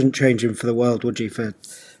you wouldn't change him for the world, would you? For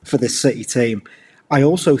this City team, I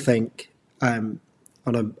also think.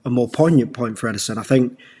 On a more poignant point for Ederson, I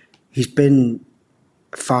think he's been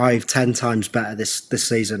 5-10 times better this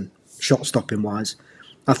season, shot stopping wise.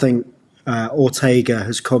 I think Ortega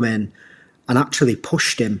has come in and actually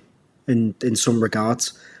pushed him in some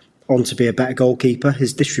regards. on to be a better goalkeeper.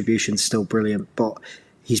 His distribution's still brilliant, but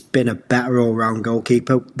he's been a better all-round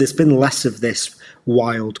goalkeeper. There's been less of this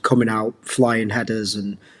wild coming out, flying headers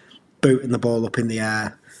and booting the ball up in the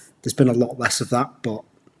air. There's been a lot less of that, but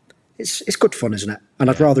it's good fun, isn't it? And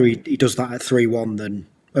I'd rather he does that at 3-1 than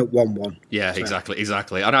at 1-1. Yeah, so.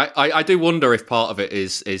 Exactly. And I do wonder if part of it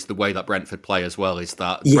is the way that Brentford play as well, is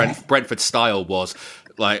that Brentford's style was,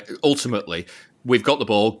 like, ultimately, we've got the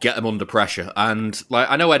ball, get them under pressure. And like,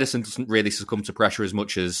 I know Ederson doesn't really succumb to pressure as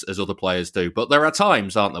much as other players do, but there are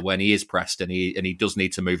times, aren't there, when he is pressed and he does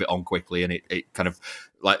need to move it on quickly, and it kind of,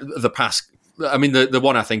 like, the pass. I mean, the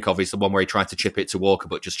one I think of is the one where he tried to chip it to Walker,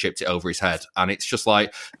 but just chipped it over his head. And it's just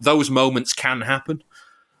like, those moments can happen.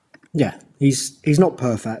 Yeah, he's not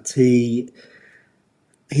perfect. He's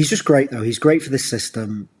just great, though. He's great for this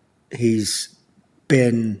system. He's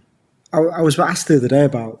been... I was asked the other day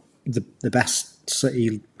about the best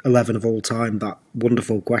City 11 of all time, that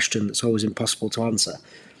wonderful question that's always impossible to answer.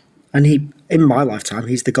 And in my lifetime,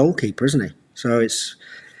 he's the goalkeeper, isn't he? So it's...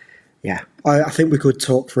 Yeah, I think we could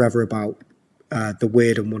talk forever about the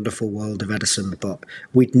weird and wonderful world of Ederson, but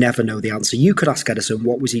we'd never know the answer. You could ask Ederson,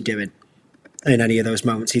 what was he doing in any of those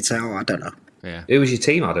moments? He'd say, I don't know. Yeah. Who was your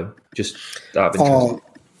team, Adam? Just out of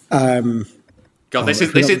interest. God,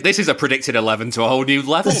 this is a predicted 11 to a whole new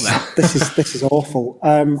level now. This is awful.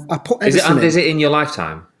 I put Ederson is it in your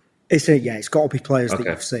lifetime? It's got to be players that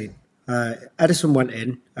you've seen. Ederson went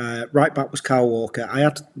in. Right back was Kyle Walker. I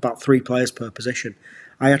had about 3 players per position.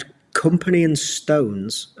 I had Company and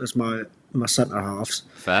Stones as my centre halves.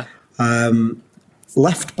 Fair.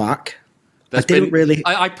 Left back.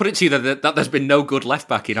 I put it to you that there's been no good left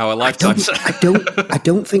back in our lifetimes. I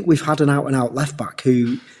don't think we've had an out and out left back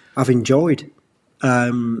who I've enjoyed.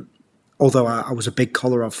 Although I was a big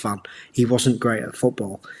Kolarov fan, he wasn't great at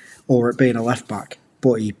football or at being a left back,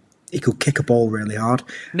 but he could kick a ball really hard.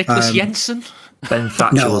 Nicholas Jensen? Ben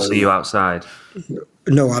Thatcher will see you outside.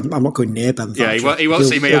 No, I'm not going near Ben Thatcher. Yeah, he won't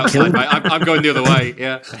see me outside, mate. I'm going the other way,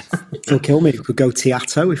 yeah. He'll kill me. We could go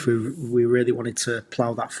Tiato if we really wanted to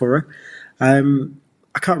plough that furrow. I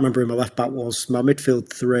can't remember who my left back was. My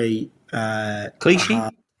midfield 3... Clichy?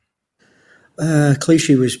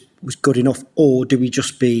 Clichy was good enough, or do we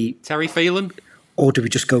just be... Terry Phelan? Or do we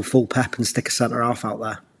just go full pep and stick a centre-half out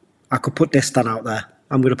there? I could put Distan out there.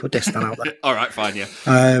 I'm going to put Distan out there. All right, fine, yeah.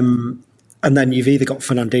 And then you've either got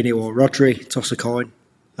Fernandinho or Rodri. Toss a coin.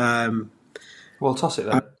 Well, toss it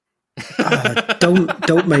then.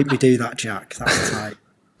 Don't make me do that, Jack. That's tight.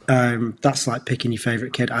 That's like picking your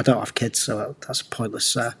favourite kid. I don't have kids, so that's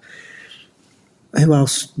pointless. Who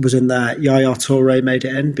else was in there? Yaya Toure made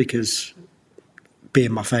it in because,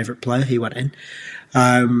 being my favourite player, he went in.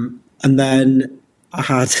 And then I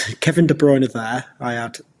had Kevin De Bruyne there. I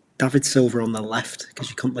had David Silva on the left because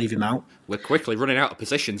you couldn't leave him out. We're quickly running out of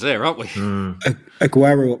positions here, aren't we?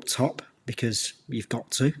 Aguero up top because you've got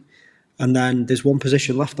to. And then there's one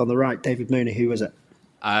position left on the right. David Mooney, who is it?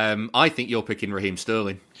 I think you're picking Raheem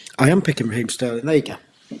Sterling. I am picking Raheem Sterling. There you go.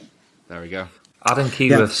 There we go. Adam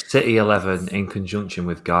Keyworth, City 11 in conjunction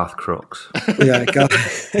with Garth Crooks. Yeah,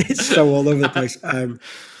 it's so all over the place.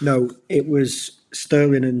 No, it was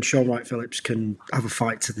Sterling and Sean Wright-Phillips can have a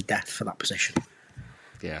fight to the death for that position.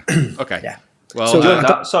 Yeah. Okay. Yeah. Well, so I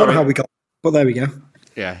don't know how we got, but there we go.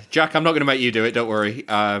 Yeah, Jack, I'm not going to make you do it. Don't worry.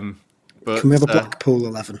 But can we have a Blackpool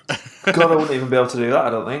 11? God, I wouldn't even be able to do that. I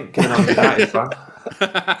don't think. Given I'm a United fan.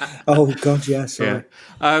 Oh God, yeah. Sorry.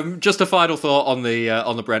 Yeah. Just a final thought on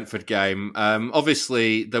the Brentford game.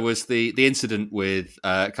 Obviously, there was the incident with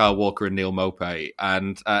Kyle Walker and Neil Maupay,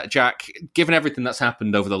 and Jack. Given everything that's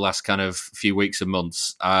happened over the last kind of few weeks and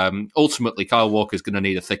months, ultimately Kyle Walker's going to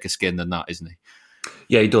need a thicker skin than that, isn't he?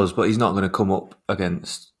 Yeah, he does, but he's not going to come up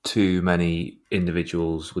against too many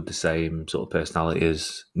individuals with the same sort of personality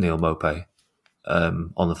as Neil Maupay.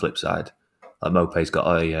 On the flip side, like Maupay's got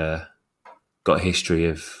a history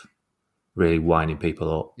of really winding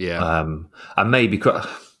people up. Yeah, and maybe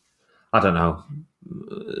I don't know.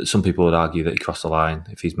 Some people would argue that he crossed the line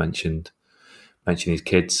if he's mentioned his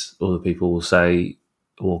kids. Other people will say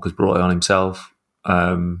Walker's brought it on himself.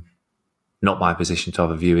 Not my position to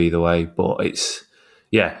have a view either way, but it's.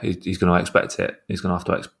 Yeah, he's going to expect it. He's going to have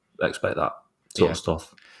to expect that sort of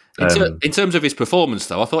stuff. In terms of his performance,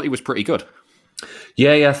 though, I thought he was pretty good.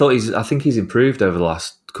 Yeah. I think he's improved over the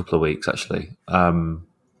last couple of weeks. Actually,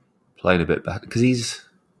 playing a bit better because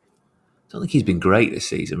I don't think he's been great this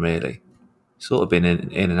season. Really, sort of been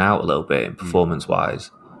in and out a little bit in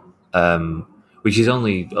performance-wise, which has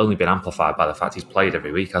only been amplified by the fact he's played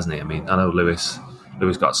every week, hasn't he? I mean, I know Lewis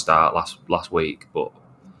got a start last week, but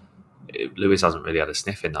Lewis hasn't really had a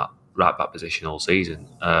sniff in that right back position all season.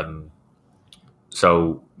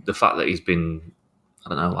 So the fact that he's been, I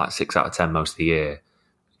don't know, like 6 out of 10 most of the year,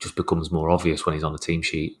 just becomes more obvious when he's on the team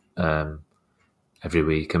sheet every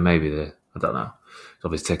week. And maybe I don't know, he's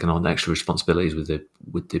obviously taken on extra responsibilities with the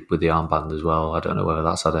armband as well. I don't know whether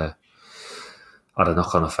that's had a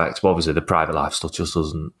knock-on effect. But obviously the private life stuff just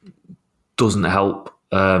doesn't help.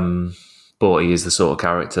 But he is the sort of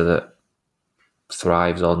character that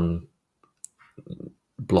thrives on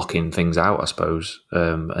blocking things out, I suppose.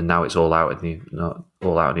 And now it's all out in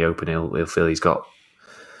the open. He'll feel he's got,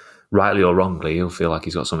 rightly or wrongly, he'll feel like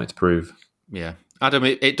he's got something to prove. Yeah. Adam,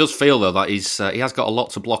 it does feel though that he has got a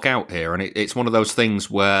lot to block out here, and it's one of those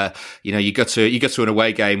things where you go to an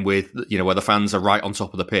away game with where the fans are right on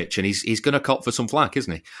top of the pitch, and he's going to cop for some flack,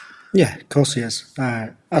 isn't he? Yeah, of course he is.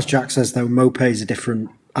 As Jack says though, Mopé's a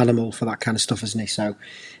different animal for that kind of stuff, isn't he? So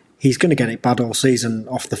he's going to get it bad all season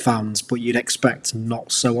off the fans, but you'd expect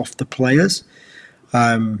not so off the players.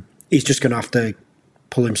 He's just going to have to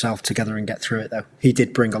pull himself together and get through it though. He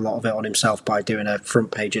did bring a lot of it on himself by doing a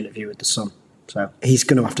front page interview with the Sun. So he's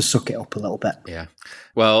going to have to suck it up a little bit. Yeah.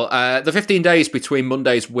 Well, the 15 days between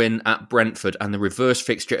Monday's win at Brentford and the reverse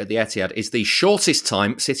fixture at the Etihad is the shortest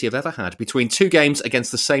time City have ever had between two games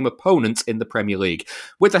against the same opponent in the Premier League.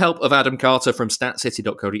 With the help of Adam Carter from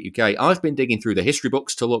statcity.co.uk, I've been digging through the history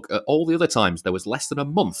books to look at all the other times there was less than a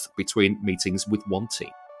month between meetings with one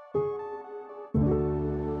team.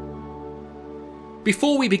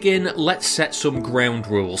 Before we begin, let's set some ground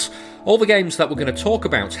rules. All the games that we're going to talk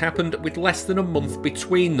about happened with less than a month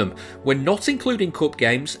between them. We're not including cup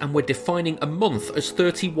games, and we're defining a month as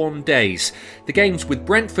 31 days. The games with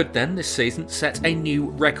Brentford then this season set a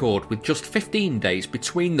new record with just 15 days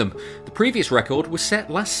between them. The previous record was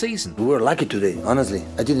set last season. We were lucky today, honestly.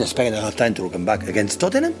 I didn't expect to have time to come back against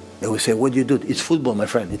Tottenham. They would say, what do you do? It's football, my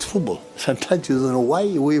friend. It's football. Sometimes you don't know why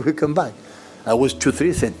we come back. I was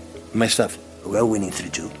 2-3, said, my stuff. We are winning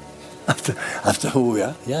 3-2. After who we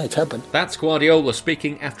are. Yeah, it happened. That's Guardiola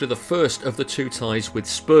speaking after the first of the two ties with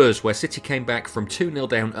Spurs, where City came back from 2-0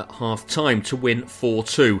 down at half-time to win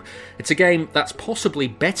 4-2. It's a game that's possibly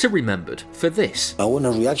better remembered for this. I want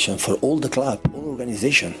a reaction for all the club, all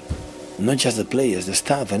organisation, not just the players, the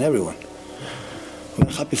staff and everyone. We're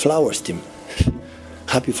a Happy Flowers team.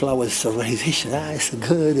 Happy Flowers organisation. It's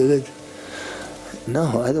good.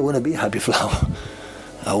 No, I don't want to be Happy Flower.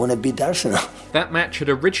 I want to beat Arsenal. That match had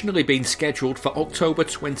originally been scheduled for October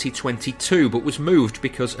 2022, but was moved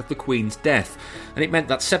because of the Queen's death. And it meant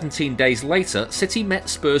that 17 days later, City met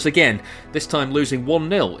Spurs again, this time losing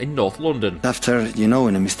 1-0 in North London. After,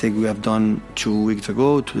 a mistake we have done 2 weeks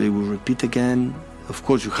ago, today we repeat again. Of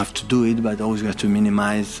course, you have to do it, but always you have to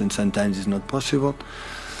minimize, and sometimes it's not possible.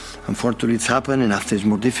 Unfortunately, it's happened, and after it's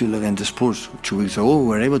more difficult against the Spurs. 2 weeks ago, we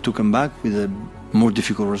were able to come back with a more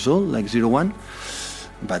difficult result, like 0-1.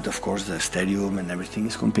 But of course the stadium and everything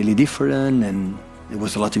is completely different, and there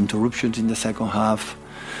was a lot of interruptions in the second half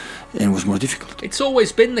and it was more difficult. It's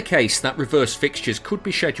always been the case that reverse fixtures could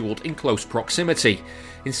be scheduled in close proximity.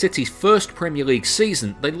 In City's first Premier League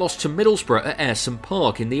season, they lost to Middlesbrough at Ayresome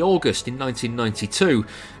Park in the August in 1992,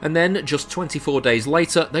 and then just 24 days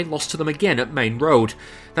later they lost to them again at Main Road.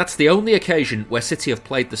 That's the only occasion where City have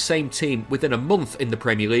played the same team within a month in the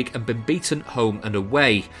Premier League and been beaten home and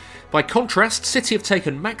away. By contrast, City have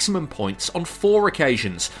taken maximum points on 4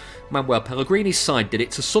 occasions. Manuel Pellegrini's side did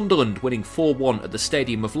it to Sunderland, winning 4-1 at the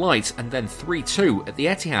Stadium of Light and then 3-2 at the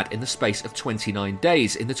Etihad in the space of 29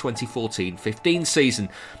 days in the 2014-15 season.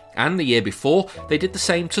 And the year before, they did the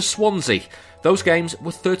same to Swansea. Those games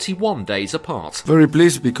were 31 days apart. Very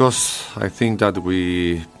pleased because I think that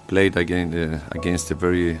we played against a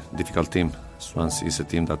very difficult team. Swansea is a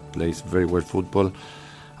team that plays very well football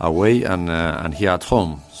away and here at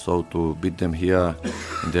home. So to beat them here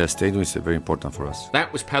in their stadium is very important for us.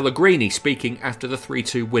 That was Pellegrini speaking after the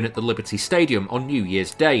 3-2 win at the Liberty Stadium on New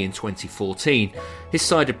Year's Day in 2014. His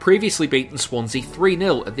side had previously beaten Swansea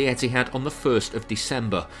 3-0 at the Etihad on the 1st of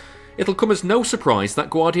December. It'll come as no surprise that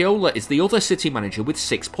Guardiola is the other City manager with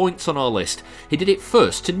 6 points on our list. He did it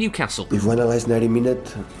first to Newcastle. If we analyse 90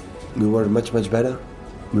 minutes, we were much better.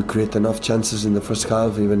 We create enough chances in the first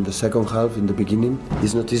half, even the second half, in the beginning.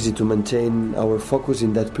 It's not easy to maintain our focus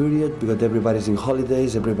in that period because everybody's in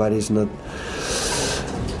holidays, everybody's not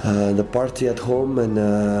the party at home,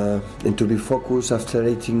 and to be focused after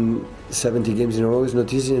 70 games in a row is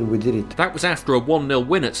not easy, and we did it. That was after a 1-0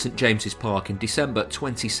 win at St James's Park in December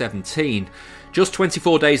 2017. Just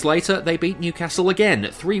 24 days later, they beat Newcastle again,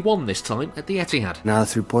 3-1 this time at the Etihad. Now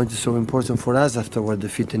 3 points is so important for us after our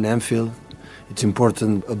defeat in Anfield. It's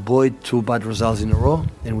important to avoid 2 bad results in a row,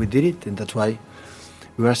 and we did it, and that's why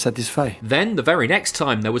we were satisfied. Then, the very next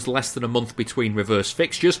time there was less than a month between reverse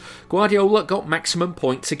fixtures, Guardiola got maximum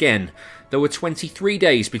points again. There were 23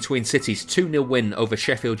 days between City's 2-0 win over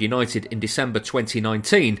Sheffield United in December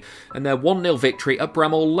 2019 and their 1-0 victory at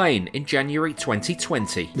Bramall Lane in January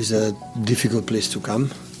 2020. It's a difficult place to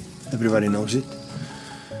come. Everybody knows it.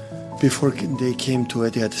 Before they came to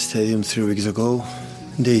Etihad Stadium 3 weeks ago,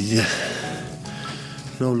 they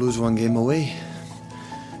lose one game away.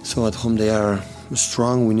 So at home they are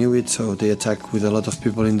strong, we knew it, so they attack with a lot of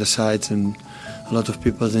people in the sides and a lot of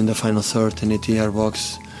people in the final third and ATR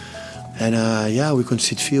box. And we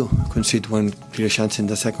concede one clear chance in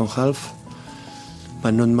the second half,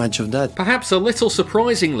 but not much of that. Perhaps a little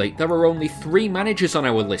surprisingly, there are only 3 managers on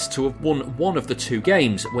our list to have won one of the 2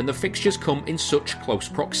 games when the fixtures come in such close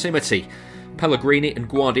proximity. Pellegrini and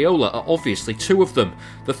Guardiola are obviously 2 of them.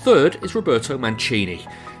 The third is Roberto Mancini.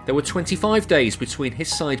 There were 25 days between his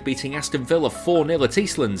side beating Aston Villa 4-0 at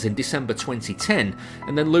Eastlands in December 2010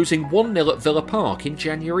 and then losing 1-0 at Villa Park in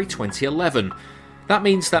January 2011. That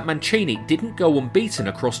means that Mancini didn't go unbeaten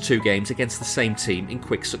across 2 games against the same team in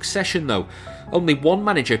quick succession though. Only one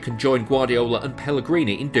manager can join Guardiola and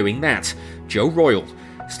Pellegrini in doing that, Joe Royle.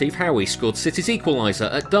 Steve Howie scored City's equaliser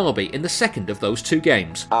at Derby in the second of those 2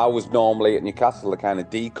 games. I was normally at Newcastle the kind of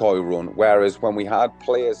decoy run, whereas when we had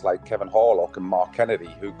players like Kevin Horlock and Mark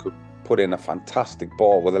Kennedy who could put in a fantastic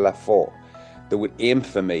ball with a left foot that would aim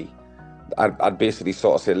for me, I'd basically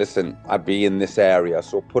sort of say, listen, I'd be in this area,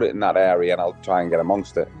 so put it in that area and I'll try and get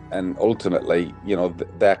amongst it. And ultimately,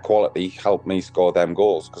 their quality helped me score them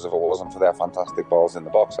goals, because if it wasn't for their fantastic balls in the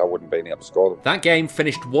box, I wouldn't be able to score them. That game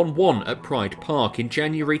finished 1-1 at Pride Park in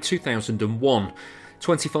January 2001.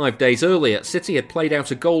 25 days earlier, City had played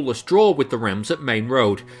out a goalless draw with the Rams at Main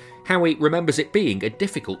Road. Howie remembers it being a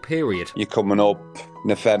difficult period. You're coming up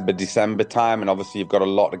November, December time, and obviously you've got a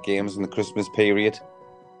lot of games in the Christmas period.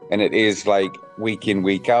 And it is like week in,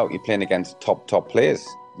 week out, you're playing against top players.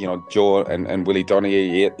 Joe and Willie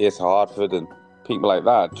Donaghy, Ace Hartford and people like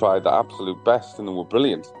that tried their absolute best and they were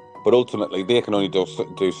brilliant. But ultimately, they can only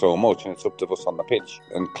do so much, and it's up to us on the pitch.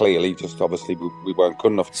 And clearly, just obviously, we weren't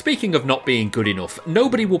good enough. Speaking of not being good enough,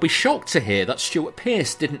 nobody will be shocked to hear that Stuart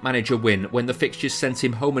Pearce didn't manage a win when the fixtures sent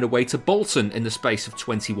him home and away to Bolton in the space of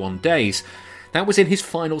 21 days. That was in his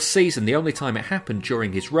final season, the only time it happened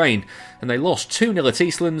during his reign, and they lost 2-0 at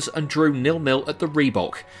Eastlands and drew 0-0 at the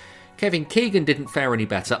Reebok. Kevin Keegan didn't fare any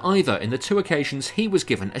better either in the 2 occasions he was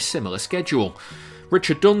given a similar schedule.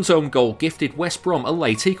 Richard Dunn's own goal gifted West Brom a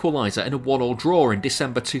late equaliser in a 1-1 draw in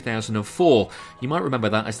December 2004. You might remember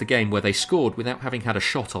that as the game where they scored without having had a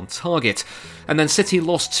shot on target. And then City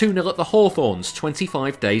lost 2-0 at the Hawthorns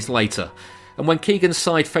 25 days later. And when Keegan's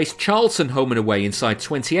side faced Charlton home and away inside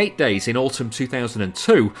 28 days in autumn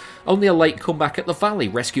 2002, only a late comeback at the Valley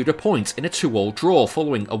rescued a point in a 2-2 draw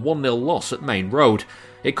following a 1-0 loss at Main Road.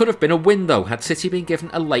 It could have been a win though had City been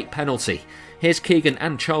given a late penalty. Here's Keegan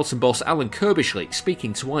and Charlton boss Alan Kirbishley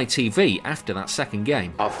speaking to ITV after that second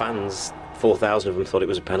game. Our fans, 4,000 of them, thought it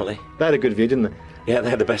was a penalty. They had a good view, didn't they? Yeah,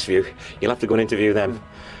 they had the best view. You'll have to go and interview them.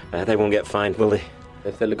 They won't get fined, will they?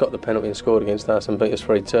 If they'd have got the penalty and scored against us and beat us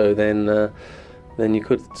 3-2, then you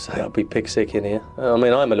could say I'll be pig sick in here. I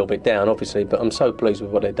mean, I'm a little bit down, obviously, but I'm so pleased with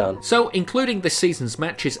what they've done. So, including this season's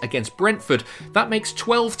matches against Brentford, that makes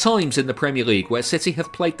 12 times in the Premier League where City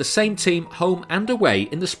have played the same team home and away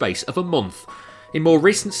in the space of a month. In more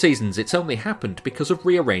recent seasons, it's only happened because of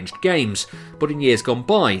rearranged games, but in years gone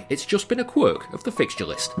by, it's just been a quirk of the fixture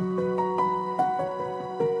list.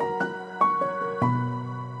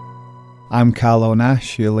 I'm Carlo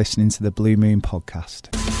Nash, you're listening to the Blue Moon podcast.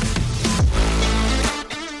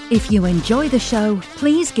 If you enjoy the show,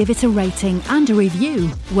 please give it a rating and a review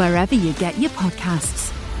wherever you get your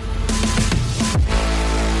podcasts.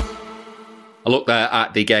 A look there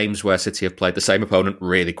at the games where City have played the same opponent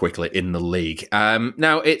really quickly in the league.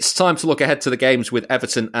 Now, it's time to look ahead to the games with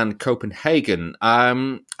Everton and Copenhagen.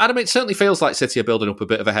 Adam, it certainly feels like City are building up a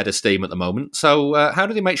bit of a head of steam at the moment. So how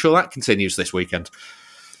do they make sure that continues this weekend?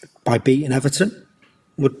 By beating Everton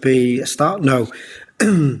would be a start. No,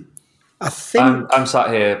 I think I'm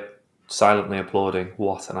sat here silently applauding.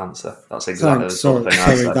 What an answer! That's exactly the sort of thing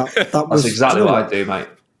I said. That's exactly what I do, mate.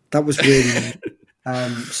 That was really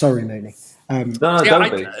sorry, Mooney.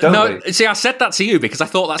 Don't be. See, I said that to you because I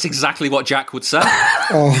thought that's exactly what Jack would say.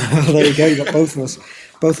 Oh, there you go. You got both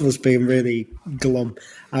of us being really glum.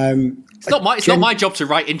 It's not my job to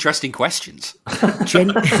write interesting questions.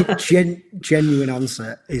 Genuine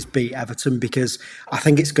answer is beat Everton, because I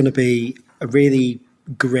think it's going to be a really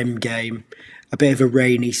grim game, a bit of a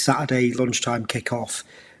rainy Saturday lunchtime kick-off.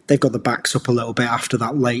 They've got the backs up a little bit after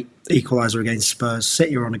that late equaliser against Spurs.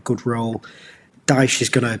 City are on a good roll. Dyche is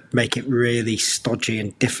going to make it really stodgy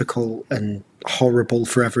and difficult and horrible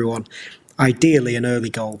for everyone. Ideally, an early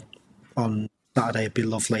goal on Saturday would be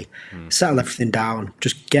lovely. Settle everything down,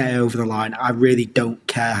 just get it over the line. I really don't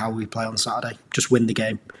care how we play on Saturday. Just win the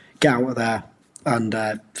game, get out of there, and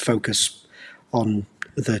focus on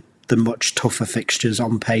the much tougher fixtures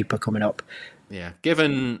on paper coming up. Yeah,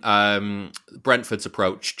 given Brentford's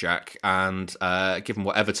approach, Jack, and given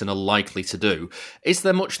what Everton are likely to do, is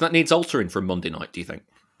there much that needs altering from Monday night, do you think?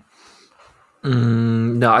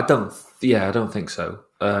 No, I don't. Yeah, I don't think so.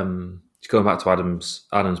 Going back to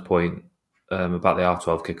Adam's point about the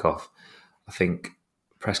half-12 kickoff, I think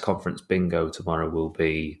press conference bingo tomorrow will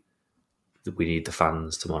be that we need the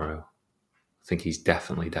fans tomorrow. I think he's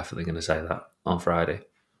definitely going to say that on Friday,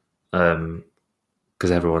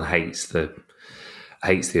 because everyone hates the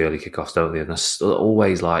early kickoffs, don't they? And they're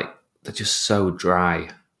always they're just so dry.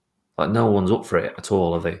 Like no one's up for it at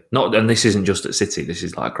all, are they? Not, and this isn't just at City. This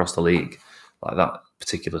is across the league. Like that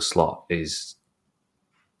particular slot is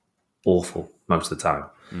awful most of the time.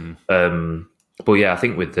 But yeah, I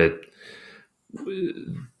think with the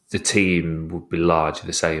team would be largely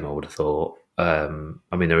the same. I would have thought. I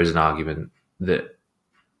mean, there is an argument that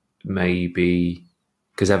maybe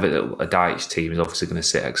because a Dyche team is obviously going to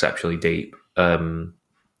sit exceptionally deep.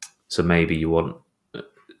 So maybe you want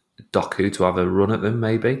Doku to have a run at them,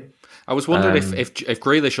 maybe. I was wondering if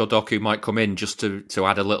Grealish or Doku might come in just to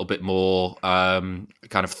add a little bit more kind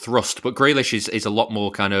of thrust. But Grealish is a lot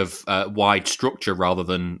more kind of wide structure rather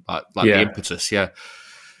than the impetus, yeah.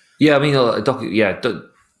 Yeah, I mean, Doku, yeah.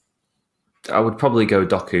 I would probably go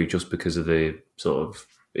Doku just because of the sort of,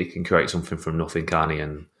 he can create something from nothing, can't he?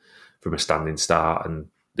 And from a standing start, and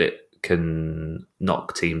it can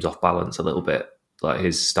knock teams off balance a little bit, like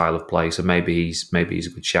his style of play. So maybe he's a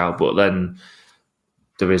good shout. But then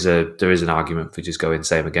there is an argument for just going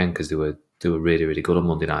same again because they were really, really good on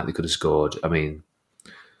Monday night. They could have scored. I mean,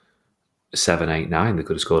 7, 8, 9. They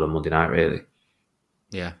could have scored on Monday night, really.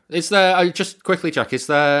 Yeah. Is there, just quickly, Jack, is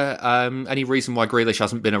there any reason why Grealish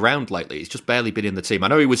hasn't been around lately? He's just barely been in the team. I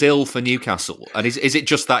know he was ill for Newcastle. And is it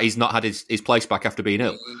just that he's not had his place back after being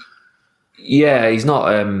ill? Yeah, he's not.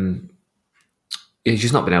 He's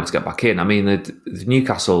just not been able to get back in. I mean, the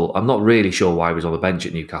Newcastle, I'm not really sure why he was on the bench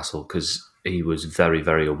at Newcastle because he was very,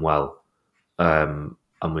 very unwell and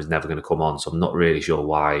was never going to come on. So I'm not really sure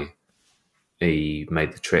why he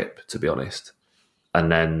made the trip, to be honest.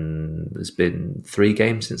 And then there's been 3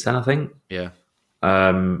 games since then, I think. Yeah.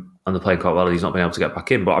 And they're playing quite well and he's not been able to get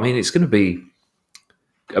back in. But I mean, it's going to be...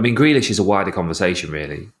 I mean, Grealish is a wider conversation,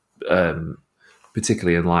 really,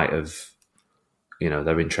 particularly in light of,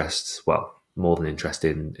 their interests, well, more than interest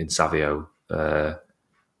in Savio,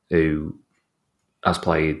 who has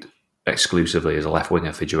played exclusively as a left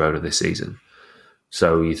winger for Girona this season.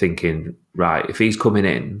 So you're thinking, right, if he's coming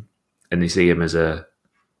in and they see him as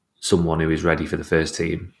someone who is ready for the first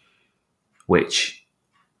team, which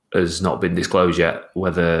has not been disclosed yet,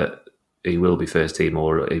 whether he will be first team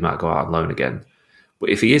or he might go out on loan again.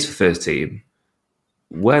 But if he is for first team,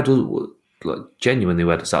 where does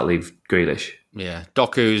that leave Grealish? Yeah,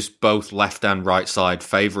 Doku's both left and right side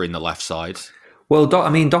favouring the left side. Well,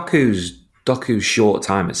 Doku's short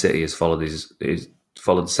time at City has followed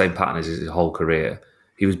the same pattern as his whole career.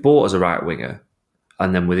 He was bought as a right winger,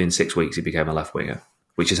 and then within 6 weeks he became a left winger,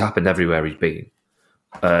 which has happened everywhere he's been.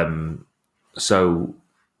 So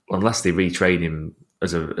unless they retrain him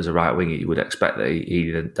as a right winger, you would expect that he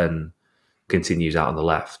then continues out on the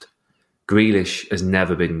left. Grealish has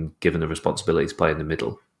never been given the responsibility to play in the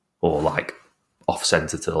middle or off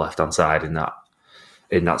centre to the left hand side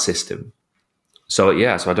in that system. So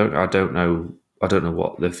yeah, I don't know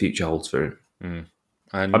what the future holds for him.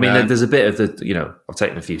 And, I mean, there's a bit of I've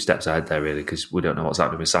taken a few steps ahead there really because we don't know what's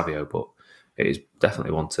happening with Savio, but it is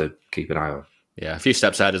definitely one to keep an eye on. Yeah, a few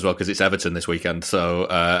steps ahead as well because it's Everton this weekend. So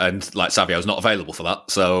Savio's not available for that.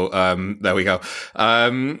 So there we go.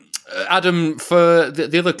 Adam, for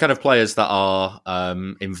the other kind of players that are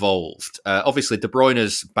involved, obviously De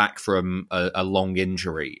Bruyne's back from a long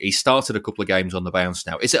injury. He started a couple of games on the bounce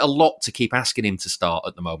now. Is it a lot to keep asking him to start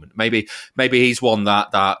at the moment? Maybe he's one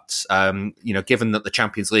that given that the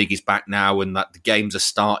Champions League is back now and that the games are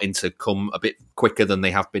starting to come a bit quicker than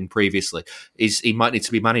they have been previously, he might need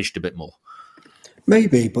to be managed a bit more.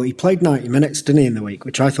 Maybe, but he played 90 minutes, didn't he, in the week,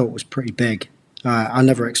 which I thought was pretty big. I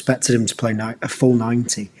never expected him to play a full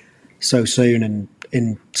 90 so soon and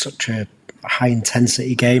in such a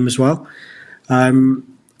high-intensity game as well. I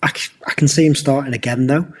can see him starting again,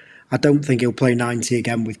 though. I don't think he'll play 90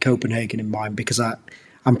 again with Copenhagen in mind because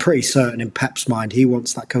I'm pretty certain in Pep's mind he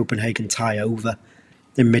wants that Copenhagen tie over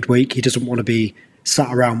in midweek. He doesn't want to be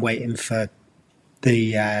sat around waiting for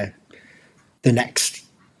the next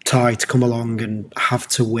tie to come along and have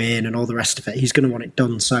to win and all the rest of it. He's going to want it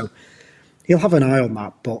done, so he'll have an eye on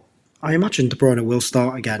that. But I imagine De Bruyne will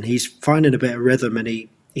start again. He's finding a bit of rhythm, and he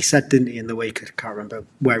said, didn't he, in the week, I can't remember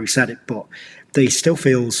where he said it, but he still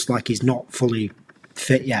feels like he's not fully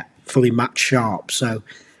fit yet, fully match sharp. So,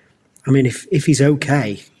 I mean, if he's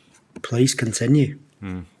okay, please continue.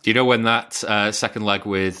 Do you know when that second leg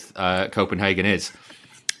with Copenhagen is?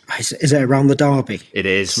 Is it around the derby? It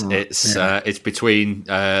is. It's between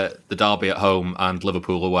the derby at home and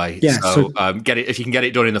Liverpool away. Yeah, so get it if you can get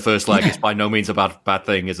it done in the first leg. It's by no means a bad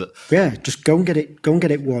thing, is it? Yeah, just go and get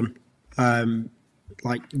it won.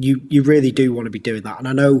 Like you really do want to be doing that, and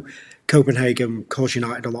I know Copenhagen caused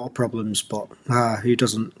United a lot of problems, but who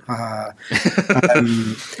doesn't?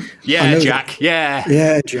 Yeah, Jack.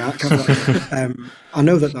 Yeah, Jack. I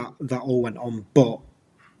know that all went on, but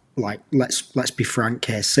like let's be frank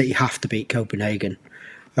here. City have to beat Copenhagen.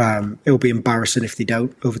 It'll be embarrassing if they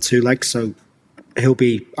don't over 2 legs. So he'll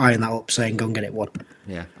be eyeing that up, saying, "Go and get it won."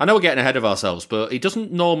 Yeah, I know we're getting ahead of ourselves, but he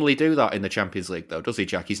doesn't normally do that in the Champions League, though, does he,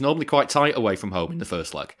 Jack? He's normally quite tight away from home in the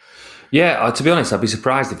first leg. Yeah, to be honest, I'd be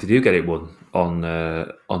surprised if they do get it won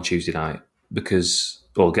on Tuesday night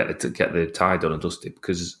or get the tie done and dusted,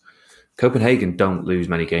 because Copenhagen don't lose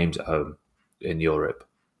many games at home in Europe.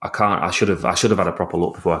 I should have had a proper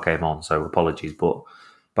look before I came on, so apologies. But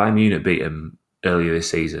Bayern Munich beat them earlier this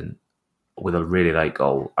season with a really late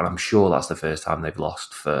goal, and I'm sure that's the first time they've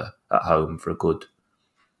lost at home for a good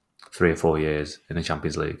 3 or 4 years in the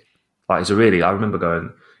Champions League. Like, I remember going,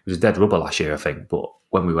 it was a dead rubber last year, I think, but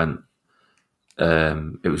when we went,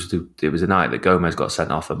 it was a night that Gomez got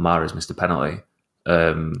sent off and Mahrez missed a penalty.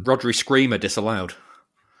 Rodri Screamer disallowed.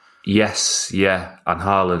 Yes, yeah, and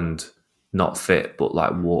Haaland not fit, but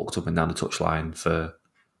like walked up and down the touchline for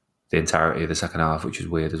the entirety of the second half, which was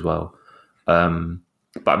weird as well.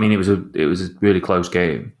 But I mean, it was a really close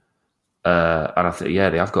game, and I think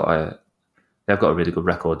they've got a really good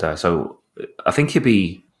record there. So I think he'd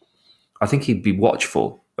be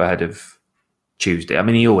watchful ahead of Tuesday. I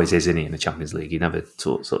mean, he always is, isn't he, in the Champions League? He never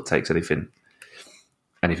sort of takes anything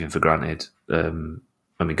for granted. When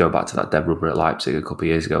we go back to that dead rubber at Leipzig a couple of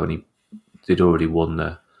years ago, and they'd already won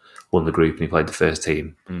the group, and he played the first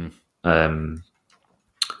team. So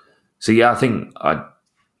yeah, I think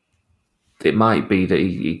it might be that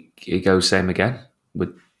he goes same again,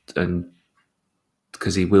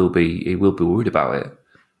 because he will be worried about it.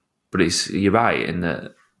 But you're right in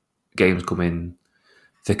that games come in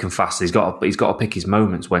thick and fast. He's got to pick his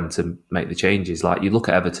moments when to make the changes. Like, you look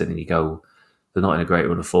at Everton and you go, they're not in a great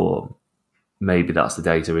run of form. Maybe that's the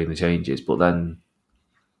day to bring the changes, but then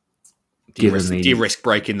do you risk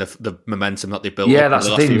breaking the momentum that they built? Yeah, up that's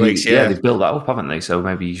in the last thing. few weeks, They've built that up, haven't they? So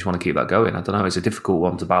maybe you just want to keep that going. I don't know. It's a difficult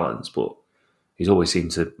one to balance, but he's always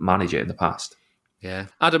seemed to manage it in the past. Yeah.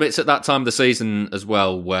 Adam, it's at that time of the season as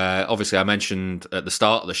well where, obviously, I mentioned at the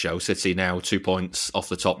start of the show, City now 2 points off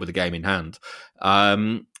the top with the game in hand.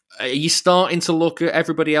 Are you starting to look at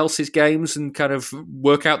everybody else's games and kind of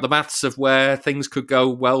work out the maths of where things could go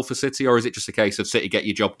well for City, or is it just a case of City get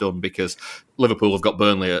your job done because Liverpool have got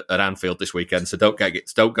Burnley at Anfield this weekend, so don't go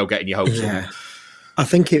getting your hopes up? I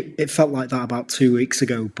think it felt like that about 2 weeks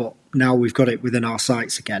ago, but now we've got it within our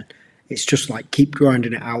sights again. It's just like keep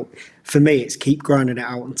grinding it out. For me, it's keep grinding it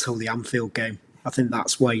out until the Anfield game. I think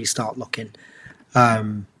that's where you start looking. I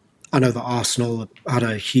know that Arsenal had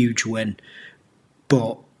a huge win,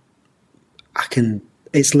 but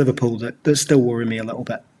it's Liverpool that's still worrying me a little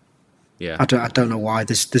bit. Yeah, I don't know why.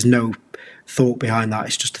 There's no thought behind that.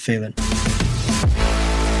 It's just a feeling.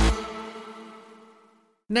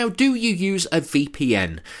 Now, do you use a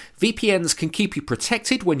VPN? VPNs can keep you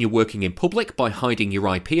protected when you're working in public by hiding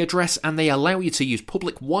your IP address, and they allow you to use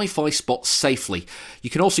public Wi-Fi spots safely.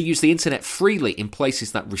 You can also use the internet freely in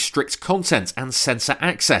places that restrict content and censor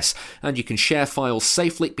access, and you can share files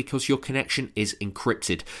safely because your connection is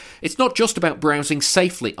encrypted. It's not just about browsing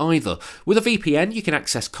safely either. With a VPN, you can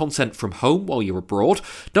access content from home while you're abroad.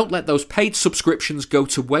 Don't let those paid subscriptions go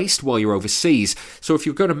to waste while you're overseas. So if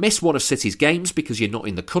you're going to miss one of City's games because you're not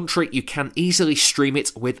in the country, you can easily stream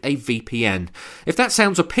it with a VPN. If that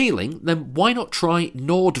sounds appealing, then why not try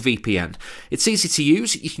NordVPN? It's easy to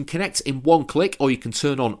use, you can connect in one click, or you can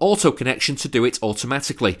turn on auto connection to do it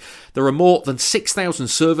automatically. There are more than 6,000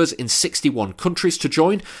 servers in 61 countries to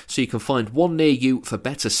join, so you can find one near you for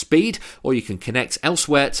better speed, or you can connect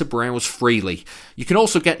elsewhere to browse freely. You can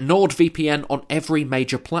also get NordVPN on every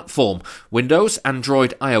major platform: Windows,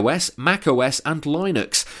 Android, iOS, macOS and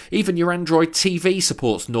Linux. Even your Android TV supports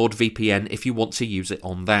supports NordVPN if you want to use it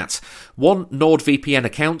on that. One NordVPN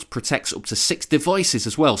account protects up to 6 devices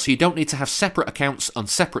as well, so you don't need to have separate accounts and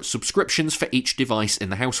separate subscriptions for each device in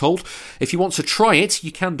the household. If you want to try it,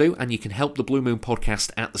 you can do, and you can help the Blue Moon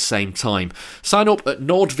podcast at the same time. Sign up at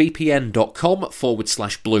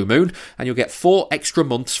nordvpn.com/Blue Moon, and you'll get 4 extra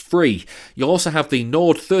months free. You'll also have the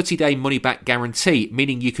Nord 30-day money-back guarantee,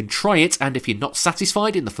 meaning you can try it, and if you're not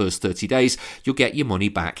satisfied in the first 30 days, you'll get your money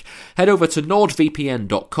back. Head over to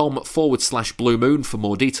nordvpn.com/Blue Moon for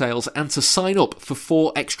more details and to sign up for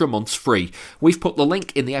 4 extra months free. We've put the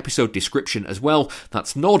link in the episode description as well.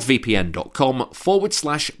 That's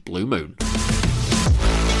nordvpn.com/Blue Moon.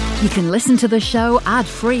 You can listen to the show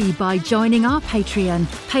ad-free by joining our Patreon,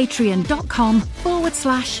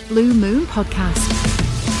 patreon.com/Blue Moon Podcast.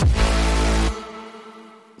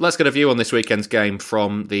 Let's get a view on this weekend's game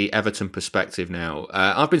from the Everton perspective now.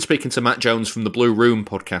 I've been speaking to Matt Jones from the Blue Room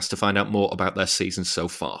podcast to find out more about their season so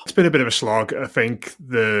far. It's been a bit of a slog. I think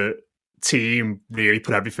the team really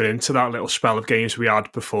put everything into that little spell of games we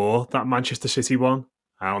had before that Manchester City one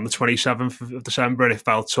on the 27th of December, and it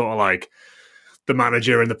felt sort of like the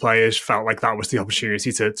manager and the players felt like that was the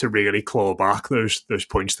opportunity to really claw back those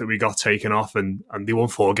points that we got taken off, and they won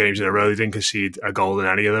 4 games in a row. They didn't concede a goal in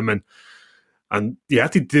any of them, and yeah,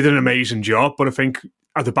 they did an amazing job. But I think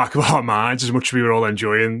at the back of our minds, as much as we were all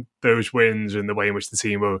enjoying those wins and the way in which the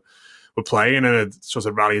team were playing and had sort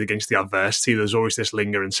of rallied against the adversity, there's always this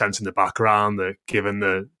lingering sense in the background that given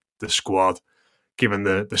the squad, given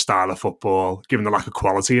the style of football, given the lack of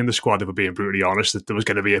quality in the squad, if we're being brutally honest, that there was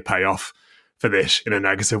going to be a payoff for this in a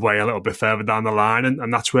negative way a little bit further down the line.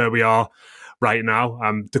 And that's where we are right now.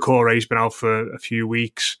 Decore's been out for a few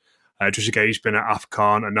weeks. Trezeguet's been at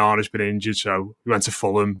AFCON, and Nana's been injured, so we went to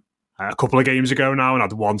Fulham a couple of games ago now and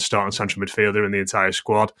had 1 starting central midfielder in the entire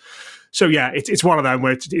squad. So yeah, it's one of them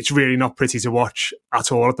where it's really not pretty to watch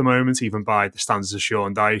at all at the moment, even by the standards of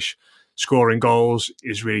Sean Dyche. Scoring goals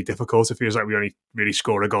is really difficult. It feels like we only really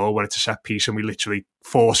score a goal when it's a set piece and we literally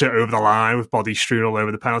force it over the line with bodies strewn all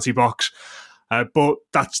over the penalty box. But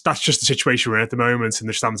that's just the situation we're in at the moment, and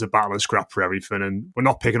they're starting to battle and scrap for everything. And we're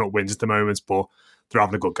not picking up wins at the moment, but they're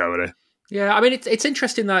having a good go at it. Yeah, I mean, it's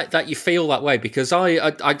interesting that you feel that way, because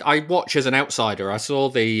I watch as an outsider. I saw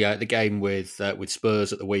the game with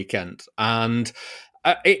Spurs at the weekend, and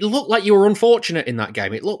it looked like you were unfortunate in that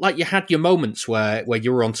game. It looked like you had your moments where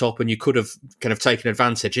you were on top and you could have kind of taken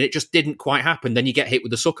advantage, and it just didn't quite happen. Then you get hit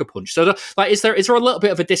with the sucker punch. So, is there a little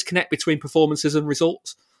bit of a disconnect between performances and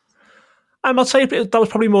results? I'll say that was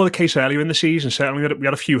probably more the case earlier in the season. Certainly, we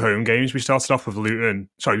had a few home games. We started off with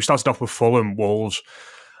Fulham, Wolves,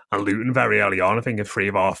 and Luton very early on. I think in 3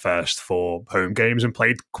 of our first 4 home games, and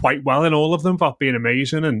played quite well in all of them, without being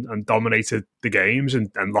amazing, and dominated the games and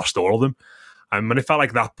lost all of them. And it felt like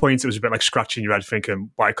at that point, it was a bit like scratching your head, thinking,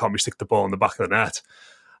 why can't we stick the ball in the back of the net?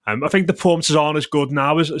 I think the performances aren't as good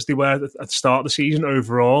now as they were at the start of the season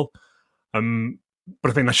overall.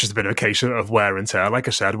 But I think that's just a bit of a case of wear and tear. Like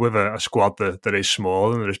I said, with a squad that is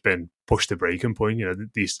small and that has been pushed to breaking point,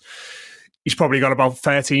 he's probably got about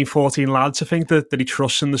 13, 14 lads, I think, that he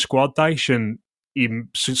trusts in the squad, Dyche, and he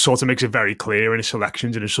sort of makes it very clear in his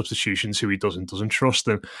selections and his substitutions who he doesn't trust.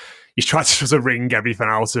 And he's tried to sort of wring everything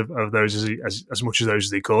out of those as much of those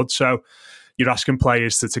as he could. So you're asking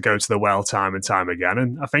players to go to the well time and time again.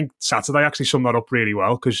 And I think Saturday actually summed that up really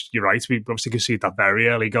well, because you're right, we obviously conceded that very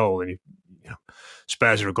early goal, and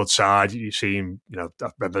Spurs are a good side. You see him, I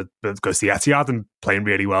remember goes to the Etihad and playing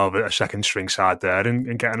really well with a second string side there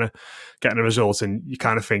and getting a result. And you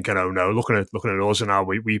kind of thinking, oh no, looking at us and how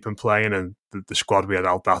we've been playing and the squad we had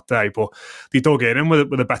out that day. But they dug in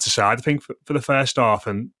with a better side, I think, for the first half.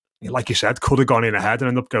 And like you said, could have gone in ahead and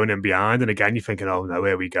ended up going in behind. And again, you're thinking, oh no,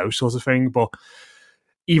 here we go, sort of thing. But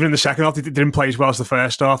even in the second half, they didn't play as well as the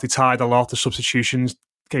first half. They tied a lot. The substitutions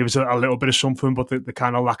gave us a little bit of something, but they're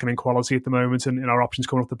kind of lacking in quality at the moment in our options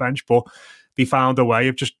coming off the bench. But they found a way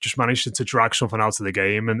of just managed to drag something out of the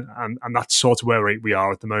game, and that's sort of where we are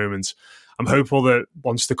at the moment. I'm hopeful that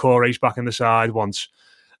once the Decore's back in the side, once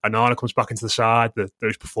Onana comes back into the side, that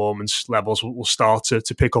those performance levels will start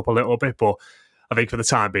to pick up a little bit. But I think for the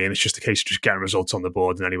time being, it's just a case of just getting results on the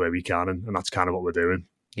board in any way we can, and that's kind of what we're doing.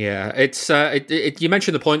 Yeah, it's you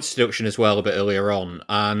mentioned the points deduction as well a bit earlier on,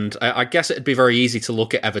 and I guess it'd be very easy to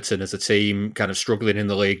look at Everton as a team kind of struggling in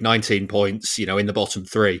the league, 19 points, in the bottom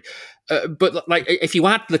 3. But like, if you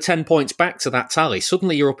add the 10 points back to that tally,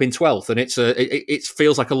 suddenly you're up in 12th, and it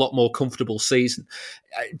feels like a lot more comfortable season.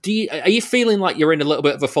 Are you feeling like you're in a little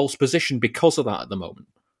bit of a false position because of that at the moment?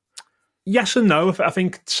 Yes and no. I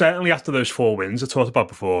think certainly after those 4 wins I talked about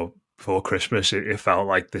before Christmas, it felt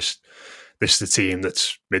like this this is a team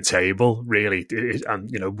that's mid-table, really, and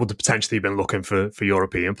would have potentially been looking for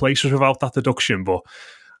European places without that deduction. But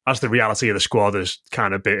as the reality of the squad has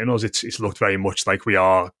kind of bitten us, it's looked very much like we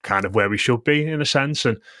are kind of where we should be in a sense.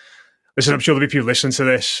 And listen, I'm sure there'll be people listening to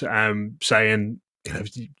this saying,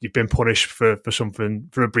 you've been punished for something,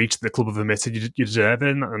 for a breach that the club have admitted you deserve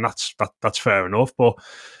it, and that's fair enough. But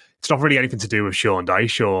it's not really anything to do with Sean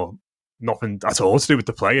Dyche or nothing at all to do with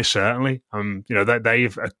the players, certainly.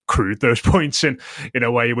 They've accrued those points in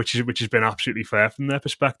a way which has been absolutely fair from their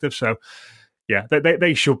perspective. So, yeah,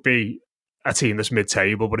 they should be a team that's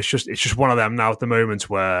mid-table, but it's just one of them now at the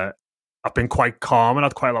moment where I've been quite calm and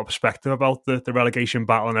had quite a lot of perspective about the relegation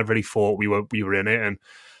battle, and I really thought we were in it. And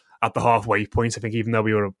at the halfway point, I think even though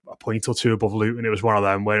we were a point or two above Luton, it was one of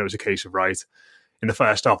them where it was a case of, right, in the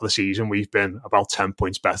first half of the season, we've been about 10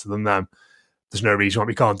 points better than them. There's no reason why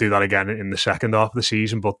we can't do that again in the second half of the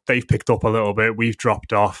season, but they've picked up a little bit. We've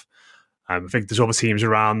dropped off. I think there's other teams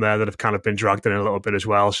around there that have kind of been dragged in a little bit as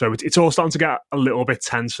well. So it's all starting to get a little bit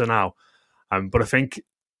tenser now. But I think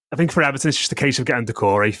for Everton, it's just a case of getting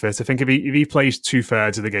Decore fit. I think if he plays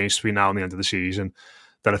 2/3 of the games between now and the end of the season,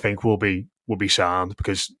 then I think we'll be sound,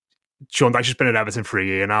 because Sean Dyche has been at Everton for a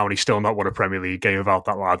year now and he's still not won a Premier League game without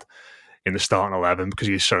that lad in the starting 11, because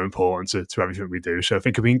he is so important to everything we do. So I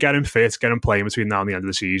think if we can get him fit, get him playing between now and the end of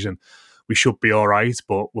the season, we should be all right.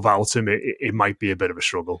 But without him, it might be a bit of a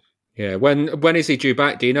struggle. Yeah, when is he due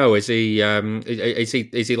back? Do you know? Is he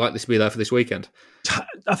likely to be there for this weekend?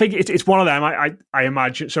 I think it's one of them. I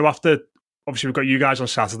imagine. So after, obviously, we've got you guys on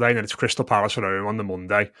Saturday, and then it's Crystal Palace at home on the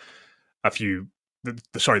Monday.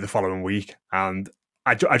 The following week, and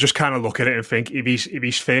I just kind of look at it and think if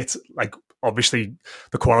he's fit, like obviously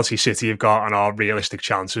the quality City have got and our realistic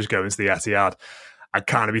chances going to the Etihad, I'd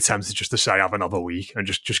kind of be tempted just to say have another week and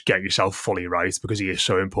just get yourself fully right, because he is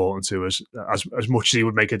so important to us. As much as he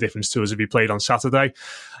would make a difference to us if he played on Saturday,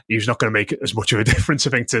 he's not going to make as much of a difference, I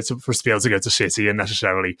think, for us to be able to go to City and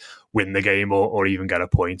necessarily win the game or even get a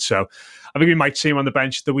point. So I think we might see him on the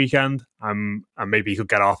bench at the weekend, and maybe he could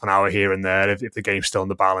get half an hour here and there if the game's still in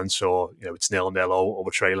the balance, or it's 0-0 or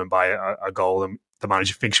we're trailing by a goal and the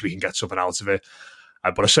manager thinks we can get something out of it.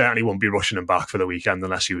 But I certainly won't be rushing him back for the weekend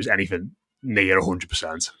unless he was anything near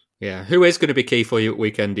 100%. Yeah, who is going to be key for you at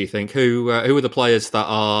weekend? Do you think? Who are the players that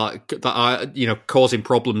are causing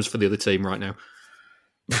problems for the other team right now?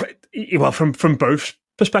 Well, from both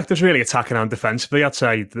perspectives, really, attacking and defensively, I'd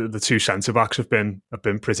say the two centre backs have been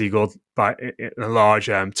pretty good. By a large,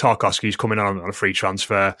 Tarkowski's coming on a free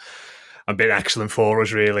transfer and been excellent for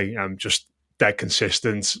us. Really, just dead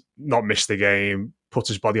consistent, not missed the game, puts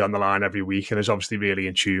his body on the line every week, and is obviously really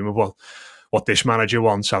in tune with what this manager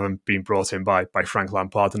wants, having been brought in by Frank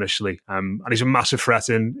Lampard initially. And he's a massive threat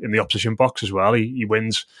in the opposition box as well. He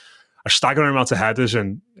wins a staggering amount of headers,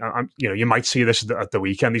 and you might see this at the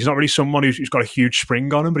weekend. He's not really someone who's got a huge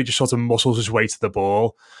spring on him, but he just sort of muscles his way to the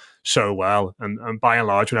ball so well. And by and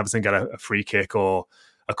large, when Everton get a free kick or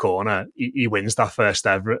a corner, he wins that first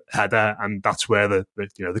ever header, and that's where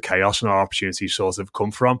the chaos and our opportunities sort of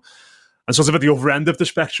come from. And sort of at the other end of the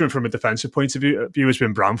spectrum, from a defensive point of view has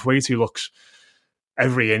been Branthwaite, who looks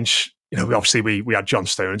every inch. Obviously we had John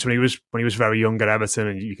Stones when he was very young at Everton,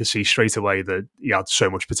 and you could see straight away that he had so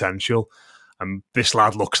much potential. And this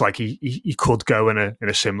lad looks like he could go in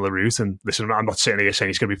a similar route. And listen, I'm not sitting here saying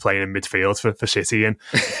he's going to be playing in midfield for City in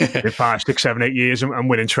 5, 6, 7, 8 years and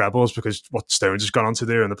winning trebles, because what Stones has gone on to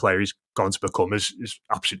do and the player he's gone on to become is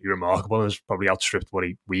absolutely remarkable, and has probably outstripped what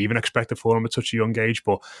we even expected for him at such a young age.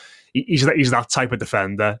 But he's that type of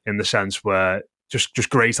defender, in the sense where just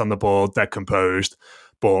great on the ball, dead composed,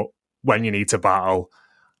 but when you need to battle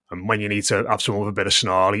and when you need to have someone with a bit of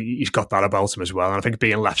snarl, he's got that about him as well. And I think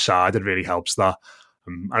being left-sided really helps that.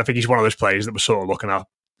 And I think he's one of those players that we're sort of looking at,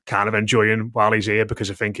 kind of enjoying while he's here, because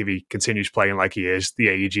I think if he continues playing like he is, the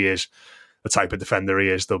age he is, the type of defender he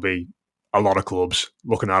is, there'll be a lot of clubs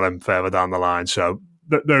looking at him further down the line. So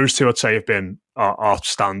those two, I'd say, have been our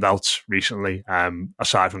standouts recently,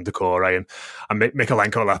 aside from Decore and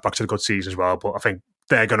Mikalenko left back to a good season as well. But I think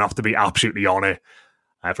they're going to have to be absolutely on it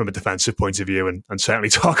from a defensive point of view, and certainly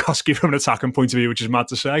Tarkowski from an attacking point of view, which is mad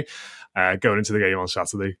to say, going into the game on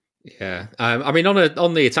Saturday. Yeah, I mean,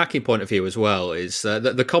 on the attacking point of view as well, is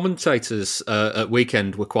the commentators at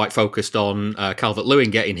weekend were quite focused on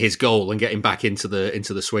Calvert-Lewin getting his goal and getting back into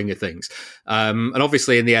the swing of things. And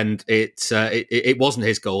obviously, in the end, it wasn't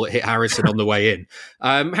his goal; it hit Harrison on the way in.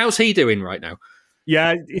 How's he doing right now?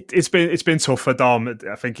 Yeah, it's been tough for Dom.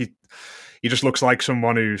 I think he just looks like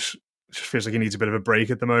someone who's just feels like he needs a bit of a break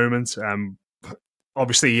at the moment.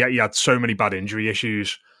 Obviously, he had so many bad injury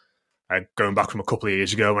issues going back from a couple of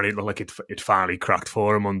years ago when it looked like it finally cracked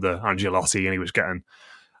for him under Ancelotti, and he was getting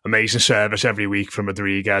amazing service every week from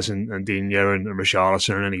Rodriguez and Dino and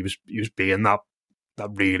Richarlison, and he was being that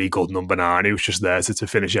really good number 9. He was just there to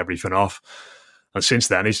finish everything off. And since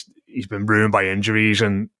then, he's been ruined by injuries,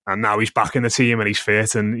 and now he's back in the team and he's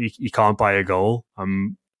fit, and he can't buy a goal.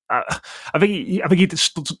 I think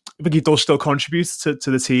he does still contribute to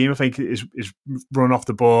the team. I think his run off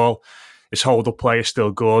the ball, his hold up play is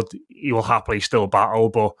still good. He will happily still battle,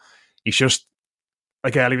 but he's just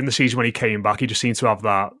like earlier in the season when he came back, he just seemed to have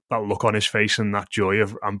that look on his face and that joy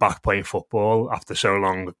of I'm back playing football after so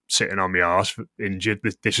long sitting on my arse injured.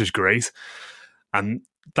 This is great, and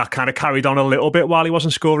that kind of carried on a little bit while he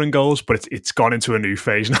wasn't scoring goals, but it's gone into a new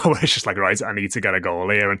phase now where it's just like, right, I need to get a goal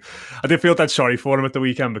here. And I did feel dead sorry for him at the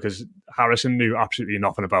weekend because Harrison knew absolutely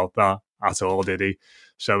nothing about that at all, did he?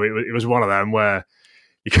 So it was one of them where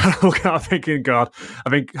you kind of look at it thinking, God,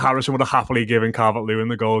 I think Harrison would have happily given Calvert-Lewin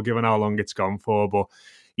the goal given how long it's gone for, but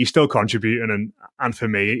he's still contributing, and for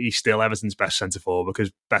me, he's still Everton's best centre-forward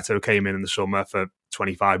because Beto came in the summer for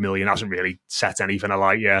 25 million, hasn't really set anything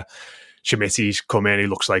alight yet. Schmitty's come in, he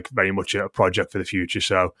looks like very much a project for the future.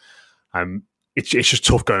 So it's just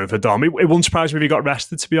tough going for Dom. It wouldn't surprise me if he got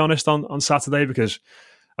rested, to be honest, on Saturday, because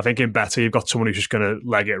I think in Better you've got someone who's just going to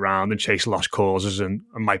leg it around and chase lost causes and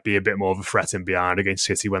might be a bit more of a threat in behind against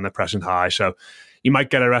City when they're pressing high. So he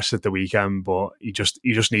might get arrested at the weekend, but he just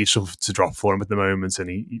needs something to drop for him at the moment,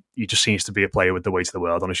 and he just seems to be a player with the weight of the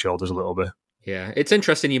world on his shoulders a little bit. Yeah, it's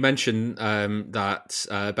interesting you mentioned that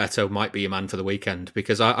Beto might be a man for the weekend,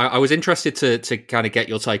 because I was interested to kind of get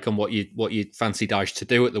your take on what you fancy Dyche to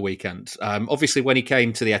do at the weekend. Obviously, when he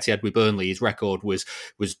came to the Etihad with Burnley, his record was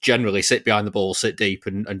generally sit behind the ball, sit deep,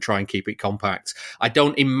 and try and keep it compact. I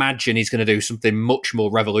don't imagine he's going to do something much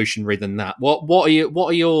more revolutionary than that. What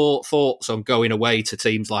are your thoughts on going away to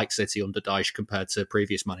teams like City under Dyche compared to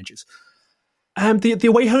previous managers?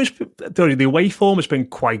 The away form has been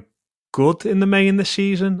quite good in the main this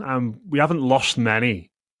season. We haven't lost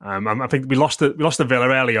many. I think we lost the Villa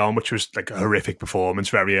early on, which was like a horrific performance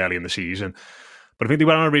very early in the season. But I think they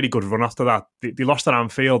went on a really good run after that. They lost at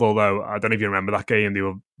Anfield, although I don't know if you remember that game. They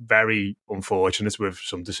were very unfortunate with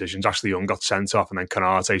some decisions. Ashley Young got sent off, and then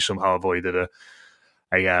Canate somehow avoided a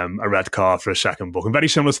red card for a second booking. Very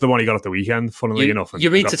similar to the one he got at the weekend, funnily enough.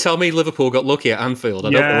 You mean to tell me Liverpool got lucky at Anfield? I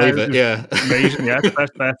don't believe it. Yeah. Amazing, yeah.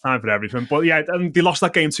 Best time for everything. But yeah, and they lost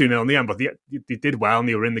that game 2-0 in the end, but they did well, and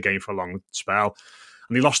they were in the game for a long spell.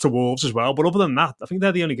 And they lost to Wolves as well. But other than that, I think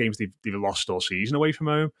they're the only games they've lost all season away from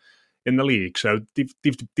home in the league. So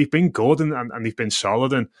they've been good and they've been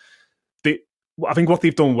solid. And I think what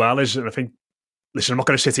they've done well is, and I think, listen, I'm not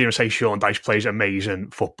going to sit here and say Sean Dyche plays amazing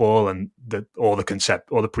football and all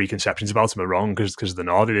the preconceptions about him are wrong, because they're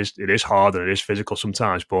not. It is hard and it is physical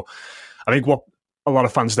sometimes. But I think what a lot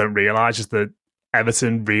of fans don't realise is that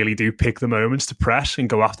Everton really do pick the moments to press and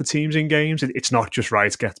go after teams in games. It's not just,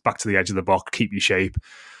 right, get back to the edge of the box, keep your shape,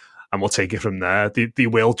 and we'll take it from there. They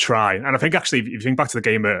will try. And I think, actually, if you think back to the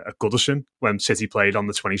game at Goodison, when City played on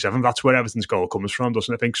the 27th, that's where Everton's goal comes from,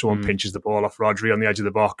 doesn't it? I think someone pinches the ball off Rodri on the edge of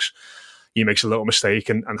the box. He makes a little mistake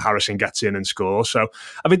and Harrison gets in and scores. So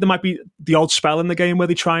I think there might be the odd spell in the game where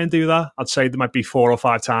they try and do that. I'd say there might be 4 or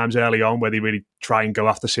 5 times early on where they really try and go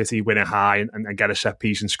after City, win it high and get a set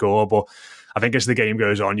piece and score. But I think as the game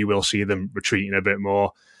goes on, you will see them retreating a bit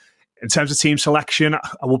more. In terms of team selection, I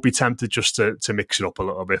would be tempted just to mix it up a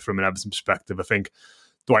little bit from an Everton perspective. I think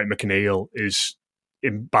Dwight McNeil is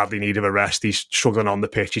in badly need of a rest. He's struggling on the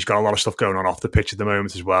pitch. He's got a lot of stuff going on off the pitch at the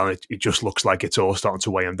moment as well. It just looks like it's all starting to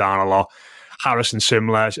weigh him down a lot. Harrison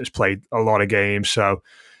similar, has played a lot of games, so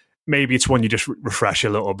maybe it's one you just refresh a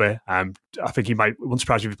little bit. I think he might, wouldn't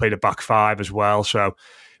surprise if he played a back 5 as well, so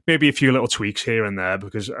maybe a few little tweaks here and there,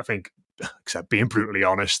 because I think, except being brutally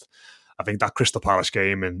honest, I think that Crystal Palace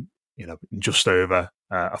game in just under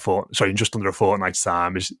a fortnight's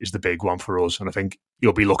time is the big one for us. And I think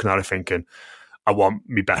you'll be looking at it thinking, I want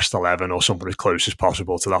my best 11 or something as close as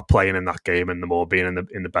possible to that, playing in that game and the more being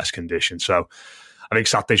in the best condition. So I think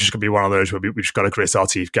Saturday's just going to be one of those where we've just got to grit our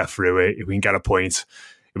teeth, get through it. If we can get a point,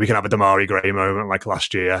 if we can have a Damari Gray moment like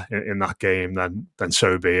last year in that game, then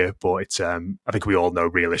so be it. But it's I think we all know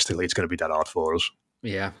realistically it's going to be dead hard for us.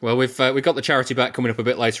 Yeah, well, we've got the charity bet coming up a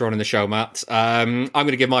bit later on in the show, Matt. I'm going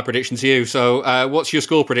to give my prediction to you. So, what's your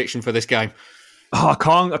score prediction for this game? Oh, I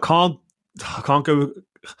can't go.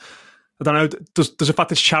 I don't know. Does the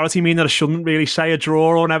fact it's charity mean that I shouldn't really say a draw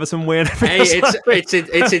or an Everton win? Hey,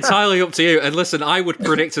 it's entirely up to you. And listen, I would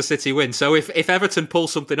predict a City win. So if Everton pull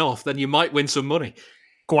something off, then you might win some money.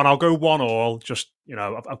 Go on, I'll go 1-1. Just,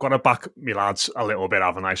 I've got to back my lads a little bit,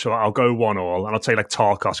 haven't I? So I'll go 1-1, and I'll take like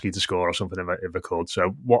Tarkowski to score or something if I could.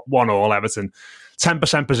 So 1-1 Everton,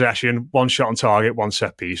 10% possession, one shot on target, one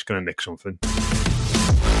set piece, going to nick something.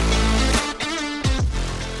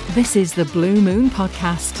 This is the Blue Moon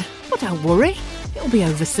Podcast, but don't worry, it'll be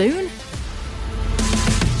over soon.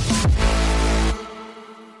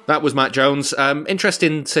 That was Matt Jones.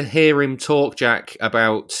 Interesting to hear him talk, Jack,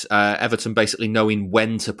 about Everton basically knowing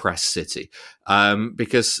when to press City,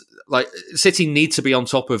 because City need to be on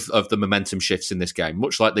top of the momentum shifts in this game,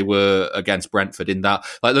 much like they were against Brentford. In that,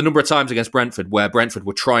 the number of times against Brentford where Brentford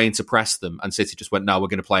were trying to press them and City just went, "No, we're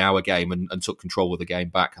going to play our game," and took control of the game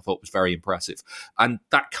back. I thought was very impressive, and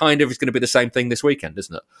that kind of is going to be the same thing this weekend,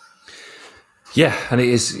 isn't it? Yeah, and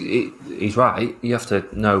he's right. You have to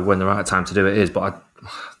know when the right time to do it is, but I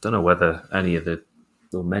don't know whether many of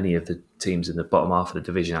the teams in the bottom half of the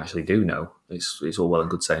division actually do know. It's all well and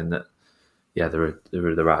good saying that, yeah, there are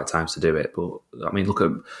the right times to do it. But I mean, look at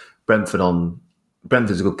Brentford.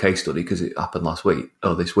 Brentford's a good case study because it happened this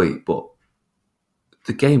week. But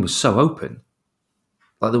the game was so open,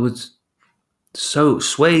 there was so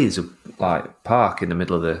swathes of park in the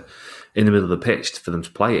middle of the pitch for them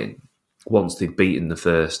to play in. Once they'd beaten the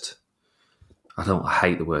first. I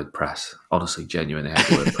hate the word press. Honestly, genuinely hate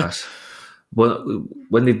the word press. Well,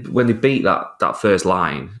 when they beat that first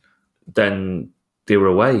line, then they were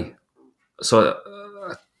away. So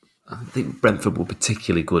I think Brentford were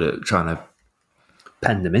particularly good at trying to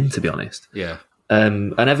pen them in, to be honest. Yeah.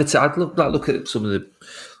 And Everton, I'd look at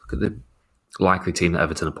the likely team that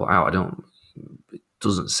Everton have put out. It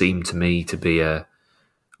doesn't seem to me to be a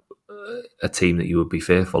team that you would be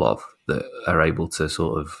fearful of, that are able to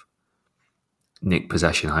sort of nick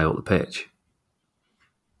possession high up the pitch.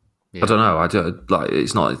 Yeah. I don't know.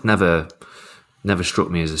 It's never struck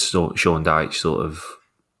me as a Sean Dyche sort of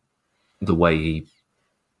the way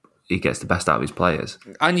he gets the best out of his players.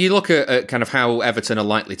 And you look at kind of how Everton are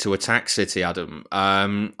likely to attack City, Adam. I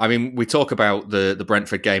mean, we talk about the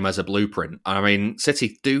Brentford game as a blueprint. I mean,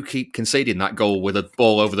 City do keep conceding that goal with a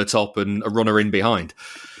ball over the top and a runner in behind.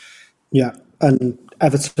 Yeah, and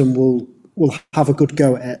Everton will have a good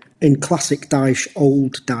go at it in classic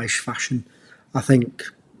old Dyche fashion. I think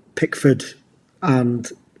Pickford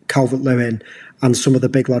and Calvert-Lewin and some of the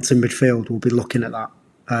big lads in midfield will be looking at that.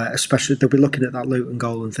 Especially, they'll be looking at that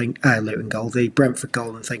the Brentford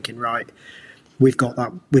goal and thinking, right, we've got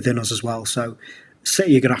that within us as well. So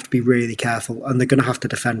City are going to have to be really careful, and they're going to have to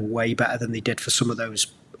defend way better than they did for some of those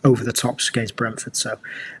over the tops against Brentford. So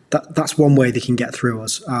that's one way they can get through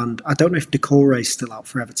us. And I don't know if Decore is still out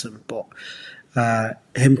for Everton, but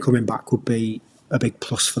him coming back would be a big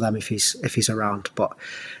plus for them if he's around. But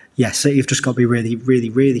yeah, City have just got to be really, really,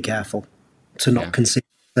 really careful to not concede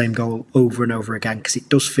the same goal over and over again, because it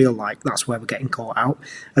does feel like that's where we're getting caught out.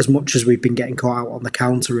 As much as we've been getting caught out on the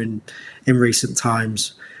counter in recent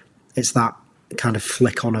times, it's that kind of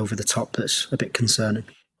flick on over the top that's a bit concerning.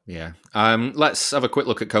 Yeah. Let's have a quick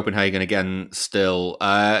look at Copenhagen again still.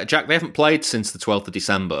 Jack, they haven't played since the 12th of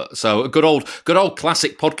December. So a good old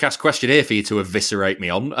classic podcast question here for you to eviscerate me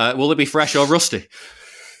on. Will they be fresh or rusty?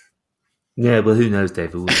 Yeah, well, who knows,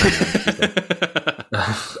 David?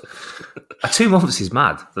 2 months is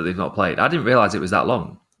mad that they've not played. I didn't realise it was that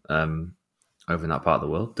long over in that part of the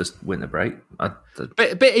world. Just winter break.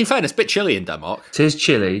 In fairness, a bit chilly in Denmark. It is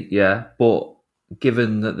chilly, yeah, but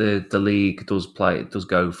given that the league does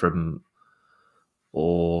go from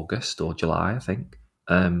August or July, I think,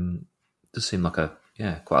 does seem like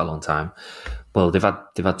quite a long time. Well, they've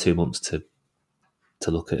had 2 months to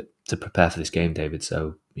prepare for this game, David.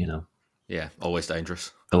 So yeah, always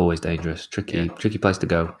dangerous. Always dangerous, tricky place to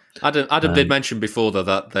go. Adam did mention before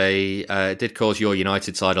that they did cause your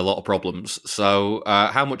United side a lot of problems. So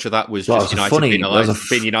how much of that was just United being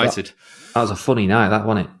United? That was a funny night, that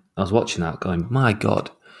wasn't it? I was watching that going, my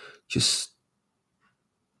God, just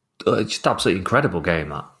absolutely incredible game,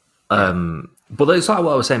 that. But it's like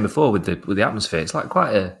what I was saying before with the atmosphere. It's like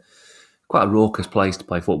quite a raucous place to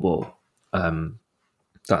play football,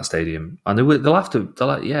 that stadium. And they will have to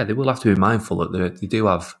be mindful that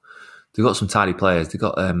they've got some tidy players. They've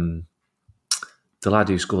got the lad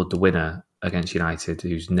who scored the winner against United,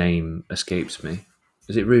 whose name escapes me.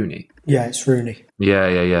 Is it Rooney? Yeah, it's Rooney.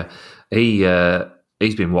 Yeah.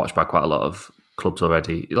 He's been watched by quite a lot of clubs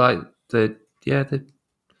already. They're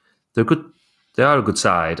good. They are a good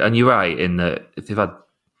side, and you're right in that if they've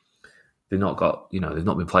not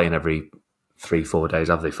been playing every 3-4 days,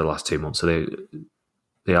 have they, for the last 2 months? So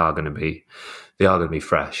they are going to be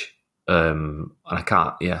fresh. And I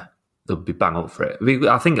can't. Yeah, they'll be bang up for it.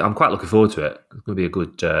 I think I'm quite looking forward to it. It's going to be a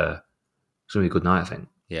good. It's going to be a good night, I think.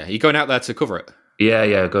 Yeah, are you going out there to cover it?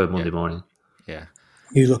 Yeah, go Monday morning. Yeah.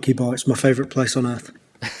 You lucky boy. It's my favourite place on earth.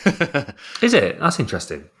 Is it? That's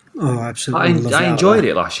interesting. Oh, absolutely. I enjoyed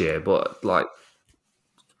it last year, but like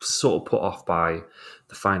sort of put off by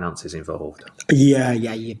the finances involved.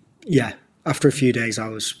 Yeah. After a few days,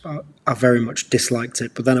 I very much disliked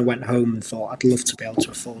it, but then I went home and thought I'd love to be able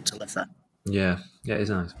to afford to live there. Yeah, it is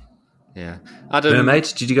nice. Yeah.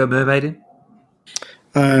 Mermaids? Did you go mermaiding?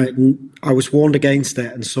 I was warned against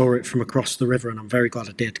it and saw it from across the river, and I'm very glad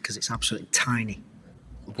I did because it's absolutely tiny.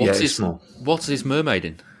 It's small. What is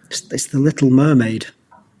mermaiding? It's the Little Mermaid,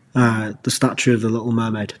 the statue of the Little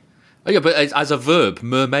Mermaid. Oh yeah, but as a verb,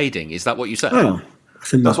 mermaiding, is that what you said? Oh, I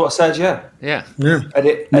think that's what I said. Yeah.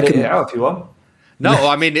 Edit it out if you want. No,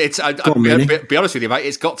 I mean it's. Be honest with you, mate.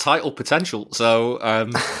 It's got title potential. So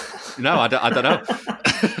no, I don't know.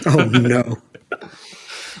 Oh no.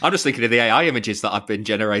 I'm just thinking of the AI images that I've been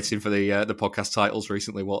generating for the podcast titles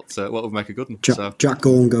recently. What would make a good one? Jack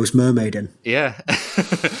Gorn goes mermaiding. Yeah,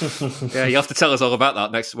 yeah. You have to tell us all about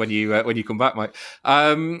that next when you come back, mate.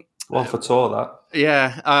 One for tour, that.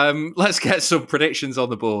 Yeah, let's get some predictions on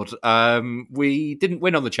the board. We didn't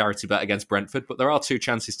win on the charity bet against Brentford, but there are 2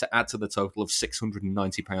 chances to add to the total of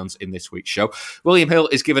 £690 in this week's show. William Hill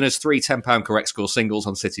is giving us 3 £10 correct score singles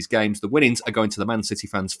on City's games. The winnings are going to the Man City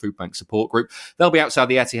Fans Food Bank support group. They'll be outside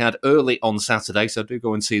the Etihad early on Saturday, so do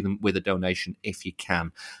go and see them with a donation if you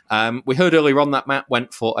can. We heard earlier on that Matt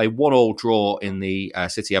went for a 1-1 draw in the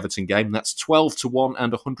City-Everton game. That's 12-1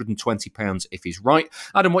 and £120 if he's right.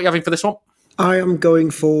 Adam, what are you having for this one? I am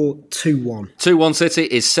going for 2-1. 2-1 City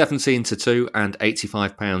is 17-2 and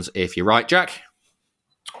 £85 if you're right, Jack.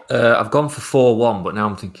 I've gone for 4-1, but now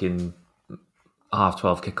I'm thinking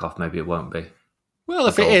 12:30 kickoff. Maybe it won't be. Well,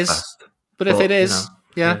 if it is, but if it is,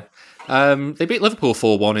 yeah. They beat Liverpool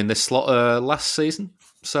 4-1 in this slot last season,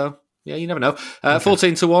 so yeah, you never know.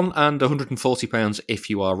 14-1 and £140 if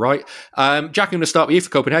you are right. Jack, I'm going to start with you for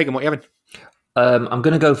Copenhagen. What are you having? I'm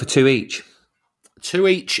going to go for 2 each. 2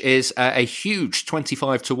 each is a huge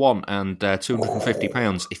 25-1 and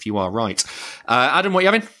 £250 if you are right. Adam, what are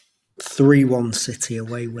you having? 3-1 City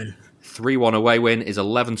away win. 3-1 away win is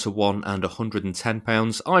 11-1 and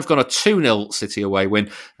 £110. I've got a 2-0 City away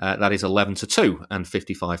win. That is 11-2 and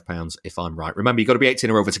 £55 if I'm right. Remember, you've got to be 18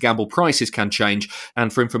 or over to gamble. Prices can change.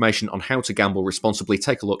 And for information on how to gamble responsibly,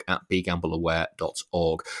 take a look at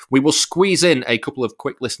begambleaware.org. We will squeeze in a couple of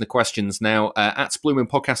quick listener questions now at Blue Moon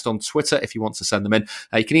Podcast on Twitter if you want to send them in.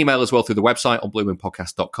 You can email as well through the website on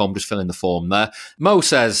bluemoonpodcast.com. Just fill in the form there. Mo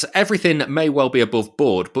says, everything may well be above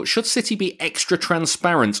board, but should City be extra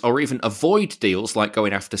transparent or even avoid deals like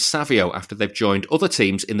going after Savio after they've joined other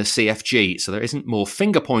teams in the CFG, so there isn't more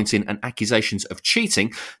finger-pointing and accusations of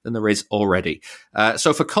cheating than there is already?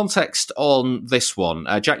 So for context on this one,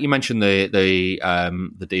 Jack, you mentioned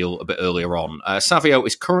the deal a bit earlier on. Savio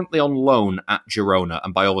is currently on loan at Girona,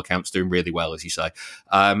 and by all accounts doing really well, as you say.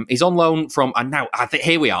 He's on loan from, and now,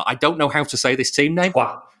 here we are, I don't know how to say this team name.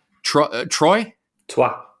 Troy? Troyes.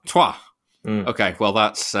 Okay, well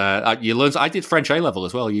that's you learn. I did French A level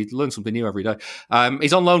as well. You learn something new every day.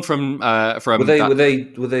 He's on loan from. Were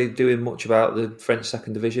they doing much about the French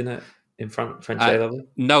second division in French A level?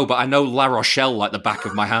 No, but I know La Rochelle like the back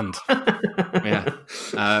of my hand. Yeah.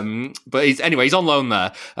 But he's on loan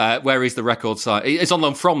there, where he's the record sign. He's on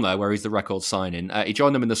loan from there, where he's the record signing. He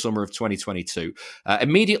joined them in the summer of 2022.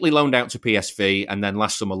 Immediately loaned out to PSV, and then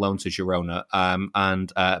last summer loaned to Girona.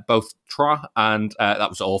 And both Troyes and that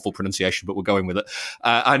was awful pronunciation, but we're going with it.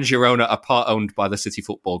 And Girona are part owned by the City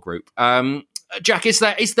Football Group. Jack, is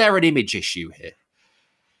there an image issue here?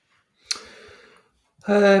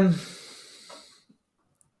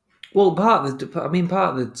 Well, part of the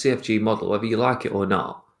CFG model, whether you like it or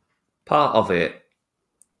not, part of it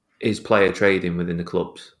is player trading within the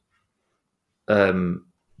clubs. And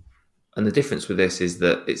the difference with this is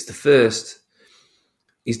that he's the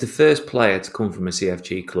first player to come from a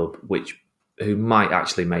CFG club who might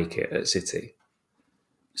actually make it at City.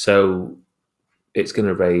 So it's going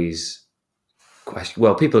to raise questions.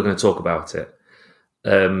 Well, people are going to talk about it.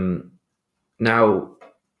 Now,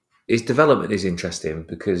 his development is interesting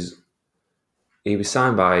because he was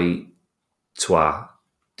signed by Troyes,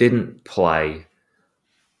 didn't play,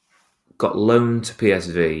 got loaned to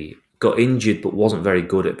PSV, got injured but wasn't very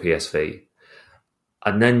good at PSV.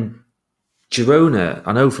 And then Girona,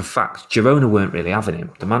 I know for a fact, Girona weren't really having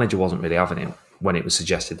him. The manager wasn't really having him when it was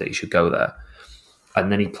suggested that he should go there.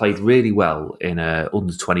 And then he played really well in an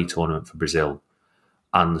under-20 tournament for Brazil.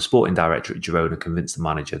 And the sporting director at Girona convinced the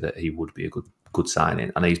manager that he would be a good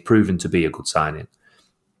signing. And he's proven to be a good signing.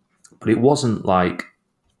 But it wasn't like,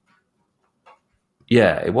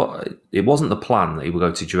 yeah, it wasn't the plan that he would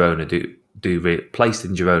go to Girona, placed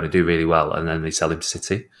in Girona, do really well, and then they sell him to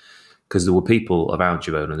City, because there were people around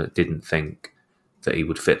Girona that didn't think that he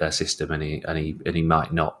would fit their system, and he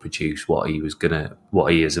might not produce what he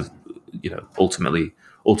has, ultimately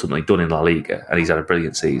done in La Liga, and he's had a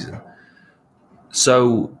brilliant season.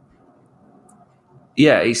 So,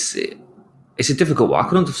 yeah, it's a difficult one. I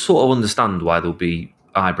can sort of understand why there'll be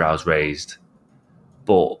eyebrows raised,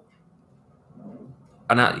 but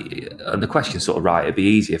and the question's sort of right. It'd be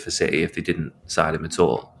easier for City if they didn't sign him at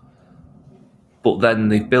all. But then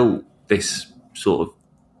they've built this sort of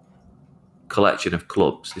collection of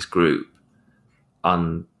clubs, this group,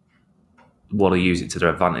 and want to use it to their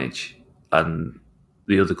advantage. And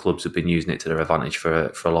the other clubs have been using it to their advantage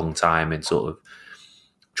for a long time in sort of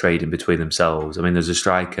trading between themselves. I mean, there's a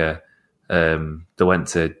striker that went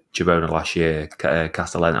to Girona last year,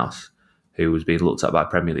 Castellanos, who was being looked at by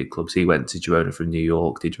Premier League clubs. He went to Girona from New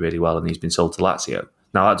York, did really well, and he's been sold to Lazio.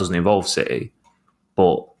 Now, that doesn't involve City,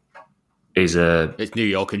 but it's New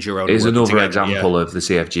York and Girona is another together, example of the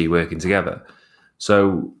CFG working together.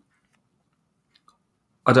 So,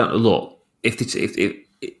 I don't know. Look, if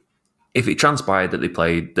it transpired that they've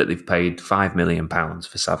paid £5 million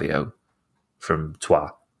for Savio from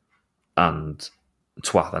Troyes, and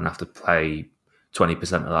Troyes then have to pay 20%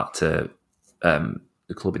 of that to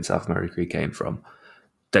the club in South America he came from,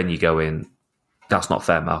 then you go in, that's not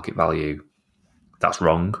fair market value. That's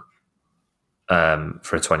wrong for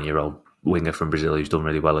a 20-year-old winger from Brazil who's done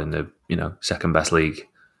really well in the second best league,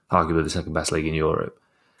 arguably the second best league in Europe.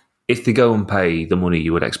 If they go and pay the money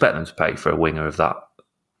you would expect them to pay for a winger of that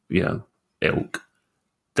ilk,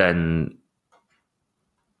 then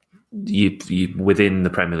you within the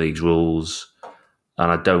Premier League's rules,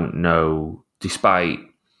 and I don't know, despite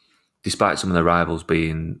some of the rivals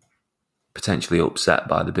being potentially upset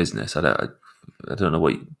by the business, I don't know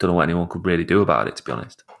what anyone could really do about it, to be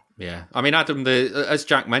honest. Yeah, I mean, Adam, as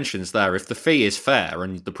Jack mentions there, if the fee is fair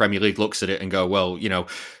and the Premier League looks at it and go, well,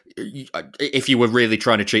 if you were really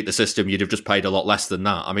trying to cheat the system, you'd have just paid a lot less than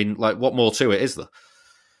that. I mean, like, what more to it is there?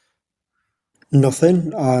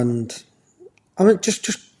 Nothing. And I mean, just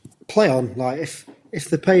play on. Like, if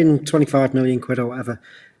they're paying 25 million quid or whatever,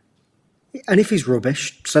 and if he's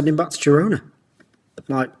rubbish, send him back to Girona.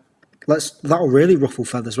 Like, that'll really ruffle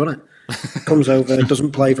feathers, won't it? Comes over,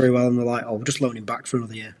 doesn't play very well, and they're like, "Oh, we'll just loan him back for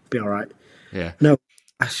another year. Be all right." Yeah. No,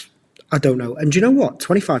 I don't know. And do you know what?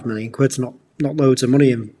 25 million quid's not loads of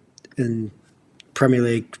money in Premier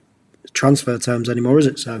League transfer terms anymore, is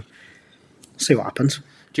it? So, see what happens.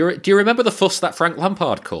 Do you remember the fuss that Frank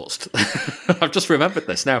Lampard caused? I've just remembered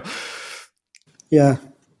this now. Yeah.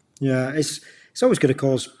 It's always going to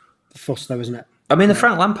cause fuss, though, isn't it? I mean, the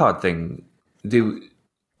Frank Lampard thing, the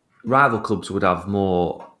rival clubs would have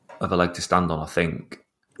more of a leg to stand on, I think.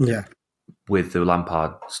 Yeah. With the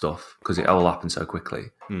Lampard stuff, because it all happened so quickly.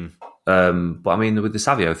 But I mean, with the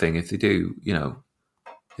Savio thing, if they do,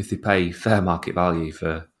 if they pay fair market value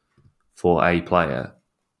for a player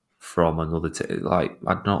from another,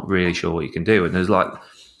 I'm not really sure what you can do. And there's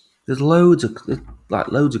loads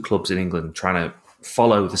of clubs in England trying to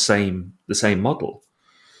follow the same model.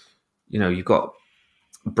 You've got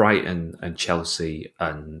Brighton and Chelsea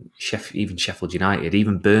and even Sheffield United,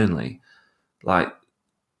 even Burnley, like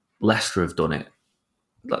Leicester have done it.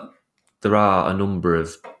 Like, there are a number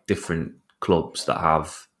of different clubs that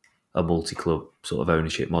have a multi-club sort of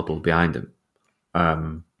ownership model behind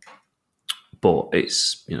them. But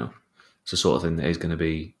it's it's the sort of thing that is going to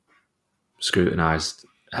be scrutinised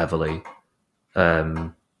heavily.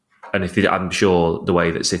 And I'm sure the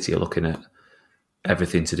way that City are looking at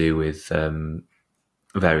everything to do with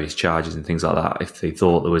various charges and things like that, if they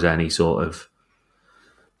thought there was any sort of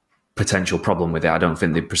potential problem with it, I don't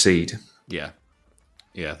think they'd proceed. Yeah,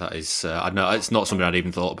 that is. I know it's not something I'd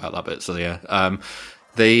even thought about that bit. So yeah,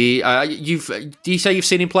 do you say you've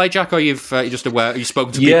seen him play, Jack, or you're just aware? You've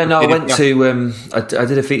spoken to people? Yeah, no, I went to. I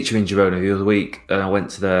did a feature in Girona the other week, and I went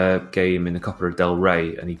to the game in the Copa del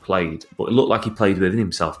Rey, and he played, but it looked like he played within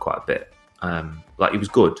himself quite a bit. Like, he was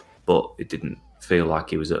good, but it didn't feel like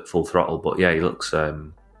he was at full throttle. But yeah, he looks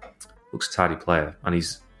a tidy player, and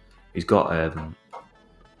he's got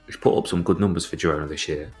he's put up some good numbers for Girona this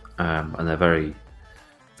year, and they're very,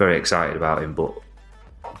 very excited about him. But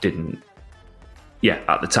didn't. Yeah,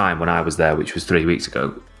 at the time when I was there, which was 3 weeks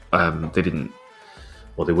ago,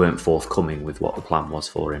 they weren't forthcoming with what the plan was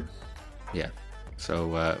for him. Yeah.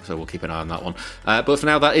 So we'll keep an eye on that one. But for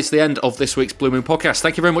now, that is the end of this week's Blue Moon podcast.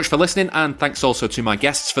 Thank you very much for listening, and thanks also to my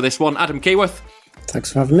guests for this one, Adam Keyworth.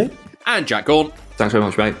 Thanks for having me. And Jack Gorn. Thanks very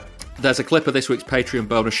much, mate. There's a clip of this week's Patreon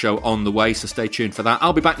bonus show on the way, so stay tuned for that.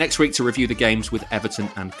 I'll be back next week to review the games with Everton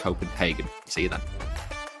and Copenhagen. See you then.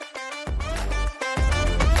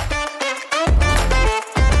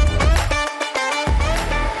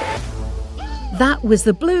 That was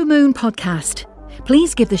the Blue Moon Podcast.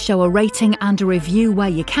 Please give the show a rating and a review where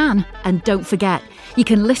you can. And don't forget, you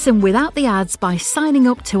can listen without the ads by signing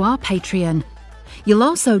up to our Patreon. You'll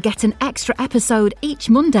also get an extra episode each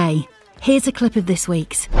Monday. Here's a clip of this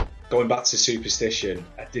week's. Going back to superstition,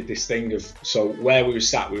 I did this thing of, so where we were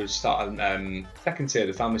sat on second tier,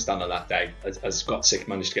 the family stand on that day.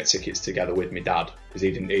 Managed to get tickets together with my dad, because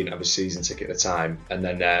he didn't have a season ticket at the time. And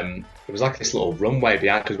then there was like this little runway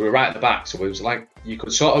behind, because we were right at the back, so it was like you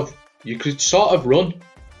could sort of run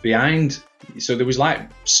behind. So there was like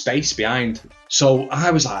space behind. So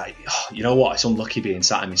I was like, oh, you know what? It's unlucky being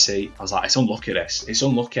sat in my seat. I was like, it's unlucky this. It's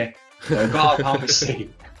unlucky. So I got out of my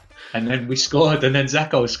seat. And then we scored, and then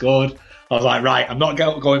Zeko scored. I was like, right, I'm not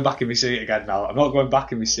going back in my seat again now. I'm not going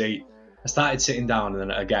back in my seat. I started sitting down, and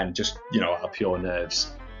then again, just, out of pure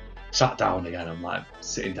nerves, sat down again. I'm like,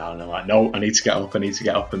 sitting down, and I'm like, no, I need to get up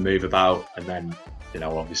and move about. And then,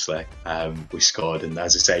 obviously, we scored. And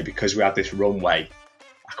as I say, because we had this runway,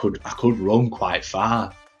 I could run quite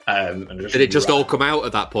far. Did it just all come out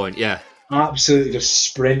at that point? Yeah. I absolutely just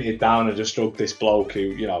sprinted down and just hugged this bloke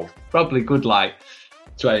who, probably good,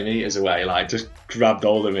 20 metres away, just grabbed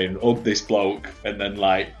hold of him, hugged this bloke, and then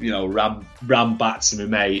ran back to my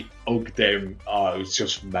mate, hugged him. Oh, it was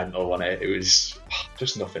just mental, wasn't it? It was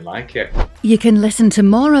just nothing like it. You can listen to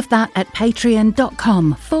more of that at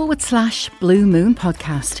patreon.com/Blue Moon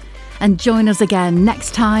Podcast. And join us again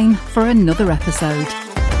next time for another episode.